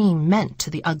the stream meant to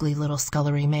the ugly little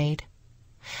scullery maid.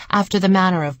 After the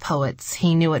manner of poets,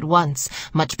 he knew at once,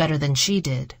 much better than she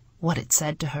did, what it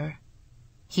said to her.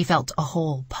 He felt a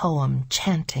whole poem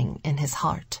chanting in his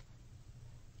heart.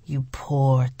 "You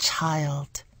poor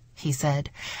child," he said,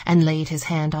 and laid his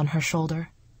hand on her shoulder.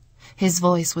 His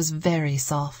voice was very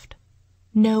soft.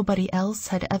 Nobody else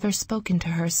had ever spoken to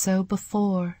her so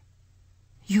before.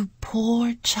 "You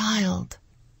poor child.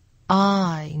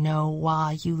 I know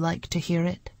why you like to hear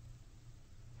it."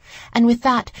 And with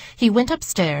that he went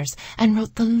upstairs and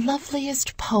wrote the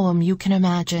loveliest poem you can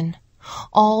imagine,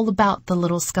 all about the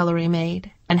little scullery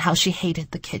maid, and how she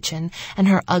hated the kitchen, and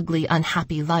her ugly,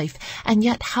 unhappy life, and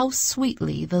yet how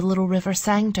sweetly the little river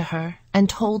sang to her, and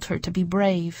told her to be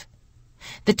brave.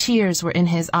 The tears were in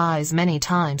his eyes many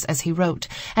times as he wrote,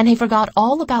 and he forgot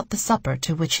all about the supper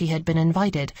to which he had been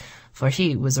invited, for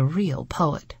he was a real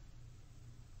poet.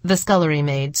 The scullery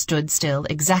maid stood still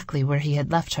exactly where he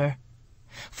had left her.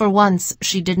 For once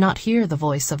she did not hear the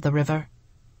voice of the river.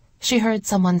 She heard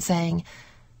someone saying,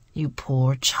 "You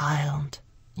poor child,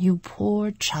 you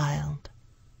poor child."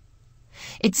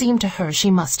 It seemed to her she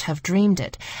must have dreamed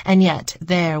it, and yet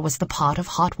there was the pot of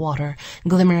hot water,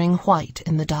 glimmering white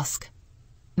in the dusk.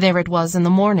 There it was in the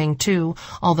morning, too,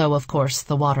 although, of course,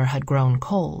 the water had grown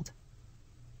cold.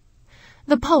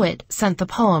 The poet sent the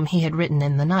poem he had written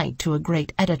in the night to a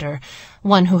great editor,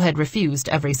 one who had refused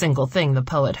every single thing the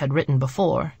poet had written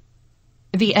before.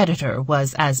 The editor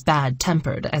was as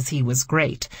bad-tempered as he was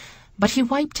great, but he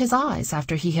wiped his eyes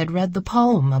after he had read the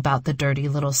poem about the dirty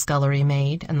little scullery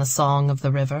maid and the song of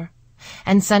the river,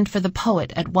 and sent for the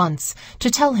poet at once to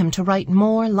tell him to write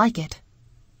more like it.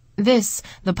 This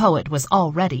the poet was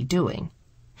already doing.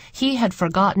 He had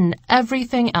forgotten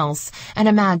everything else and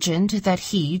imagined that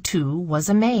he, too, was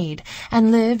a maid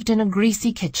and lived in a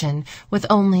greasy kitchen with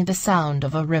only the sound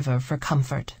of a river for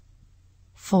comfort.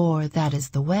 For that is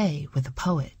the way with a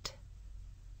poet.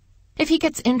 If he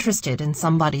gets interested in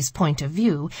somebody's point of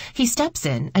view, he steps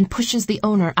in and pushes the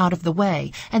owner out of the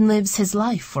way and lives his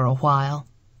life for a while.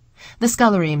 The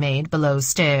scullery maid below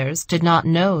stairs did not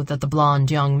know that the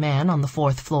blond young man on the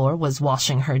 4th floor was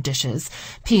washing her dishes,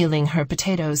 peeling her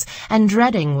potatoes, and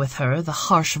dreading with her the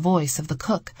harsh voice of the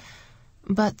cook.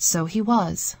 But so he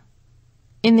was.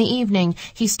 In the evening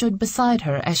he stood beside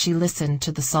her as she listened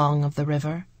to the song of the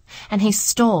river, and he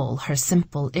stole her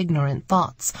simple, ignorant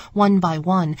thoughts, one by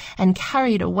one, and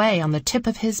carried away on the tip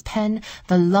of his pen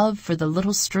the love for the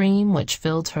little stream which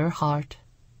filled her heart.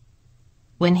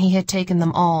 When he had taken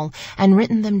them all and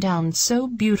written them down so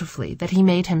beautifully that he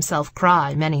made himself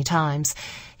cry many times,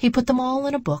 he put them all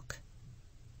in a book.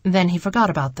 Then he forgot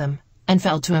about them and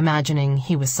fell to imagining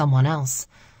he was someone else,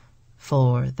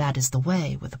 for that is the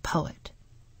way with a poet.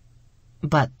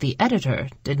 But the editor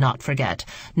did not forget,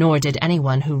 nor did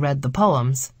anyone who read the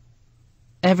poems.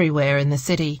 Everywhere in the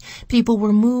city, people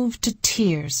were moved to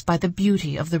tears by the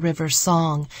beauty of the river's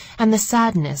song and the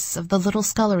sadness of the little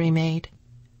scullery maid.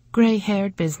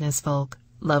 Gray-haired business folk,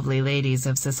 lovely ladies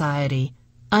of society,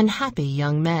 unhappy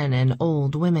young men and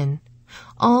old women,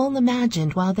 all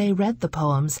imagined while they read the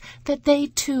poems that they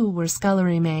too were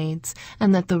scullery maids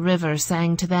and that the river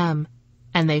sang to them,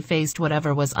 and they faced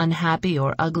whatever was unhappy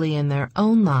or ugly in their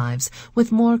own lives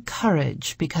with more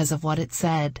courage because of what it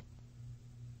said.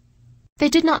 They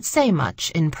did not say much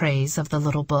in praise of the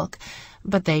little book,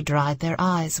 but they dried their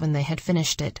eyes when they had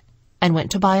finished it, and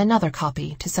went to buy another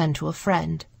copy to send to a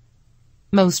friend.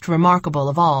 Most remarkable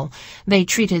of all, they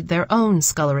treated their own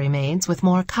scullery maids with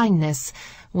more kindness,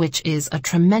 which is a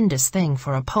tremendous thing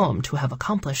for a poem to have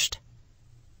accomplished.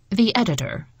 The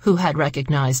editor, who had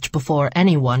recognized before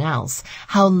anyone else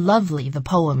how lovely the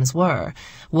poems were,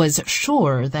 was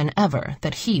surer than ever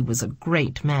that he was a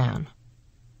great man.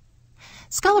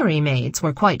 Scullery maids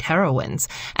were quite heroines,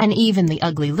 and even the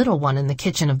ugly little one in the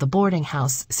kitchen of the boarding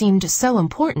house seemed so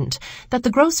important that the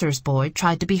grocer's boy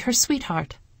tried to be her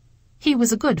sweetheart. He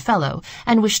was a good fellow,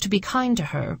 and wished to be kind to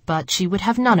her, but she would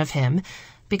have none of him,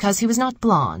 because he was not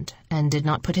blond, and did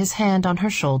not put his hand on her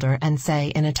shoulder and say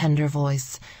in a tender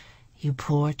voice, "You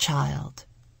poor child."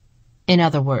 In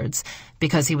other words,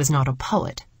 because he was not a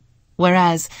poet,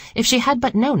 whereas, if she had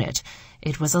but known it,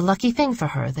 it was a lucky thing for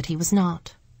her that he was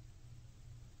not.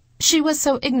 She was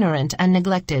so ignorant and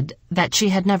neglected that she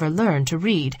had never learned to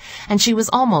read, and she was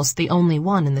almost the only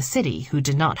one in the city who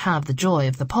did not have the joy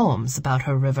of the poems about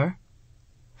her river.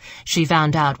 She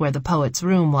found out where the poet's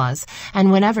room was,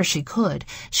 and whenever she could,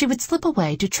 she would slip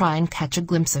away to try and catch a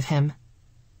glimpse of him.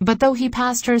 But though he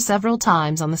passed her several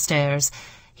times on the stairs,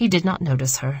 he did not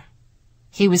notice her.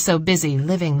 He was so busy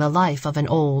living the life of an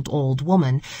old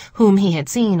woman, whom he had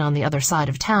seen on the other side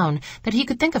of town, that he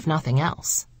could think of nothing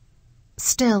else.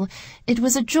 Still, it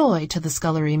was a joy to the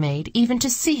scullery maid even to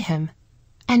see him,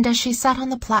 and as she sat on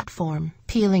the platform,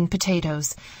 peeling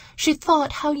potatoes, she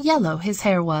thought how yellow his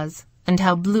hair was, and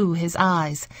how blue his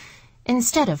eyes,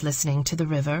 instead of listening to the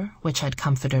river, which had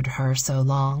comforted her so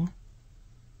long.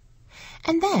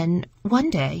 And then, one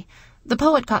day, the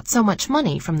poet got so much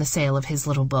money from the sale of his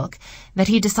little book that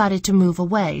he decided to move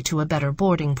away to a better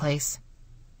boarding place.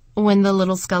 When the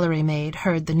little scullery maid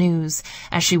heard the news,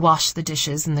 as she washed the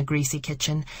dishes in the greasy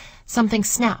kitchen, something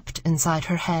snapped inside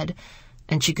her head,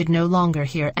 and she could no longer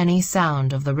hear any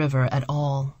sound of the river at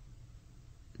all.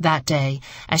 That day,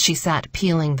 as she sat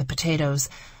peeling the potatoes,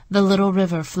 the little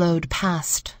river flowed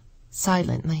past,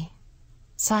 silently,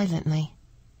 silently,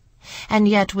 and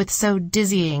yet with so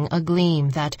dizzying a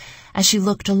gleam that, as she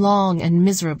looked long and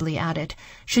miserably at it,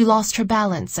 she lost her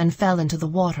balance and fell into the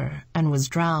water and was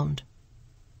drowned.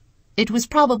 It was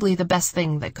probably the best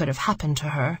thing that could have happened to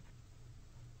her.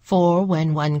 For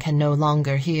when one can no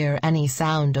longer hear any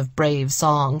sound of brave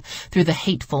song through the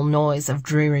hateful noise of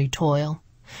dreary toil,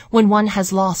 when one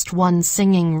has lost one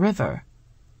singing river,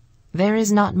 there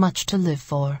is not much to live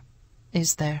for,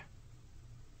 is there?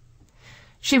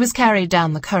 She was carried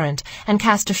down the current and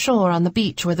cast ashore on the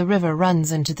beach where the river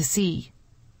runs into the sea.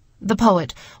 The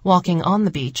poet, walking on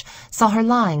the beach, saw her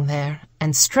lying there,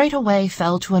 and straightway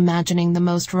fell to imagining the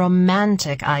most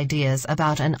romantic ideas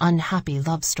about an unhappy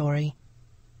love story.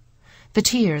 The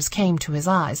tears came to his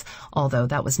eyes, although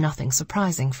that was nothing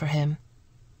surprising for him.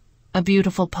 A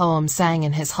beautiful poem sang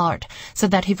in his heart, so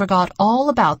that he forgot all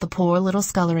about the poor little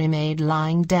scullery maid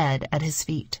lying dead at his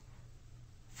feet.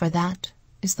 For that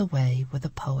is the way with a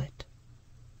poet.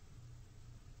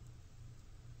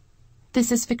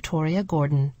 This is Victoria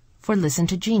Gordon for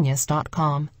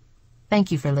ListenToGenius.com.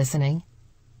 Thank you for listening.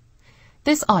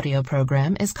 This audio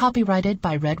program is copyrighted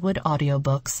by Redwood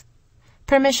Audiobooks.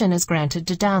 Permission is granted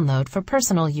to download for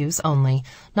personal use only,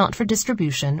 not for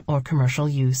distribution or commercial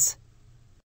use.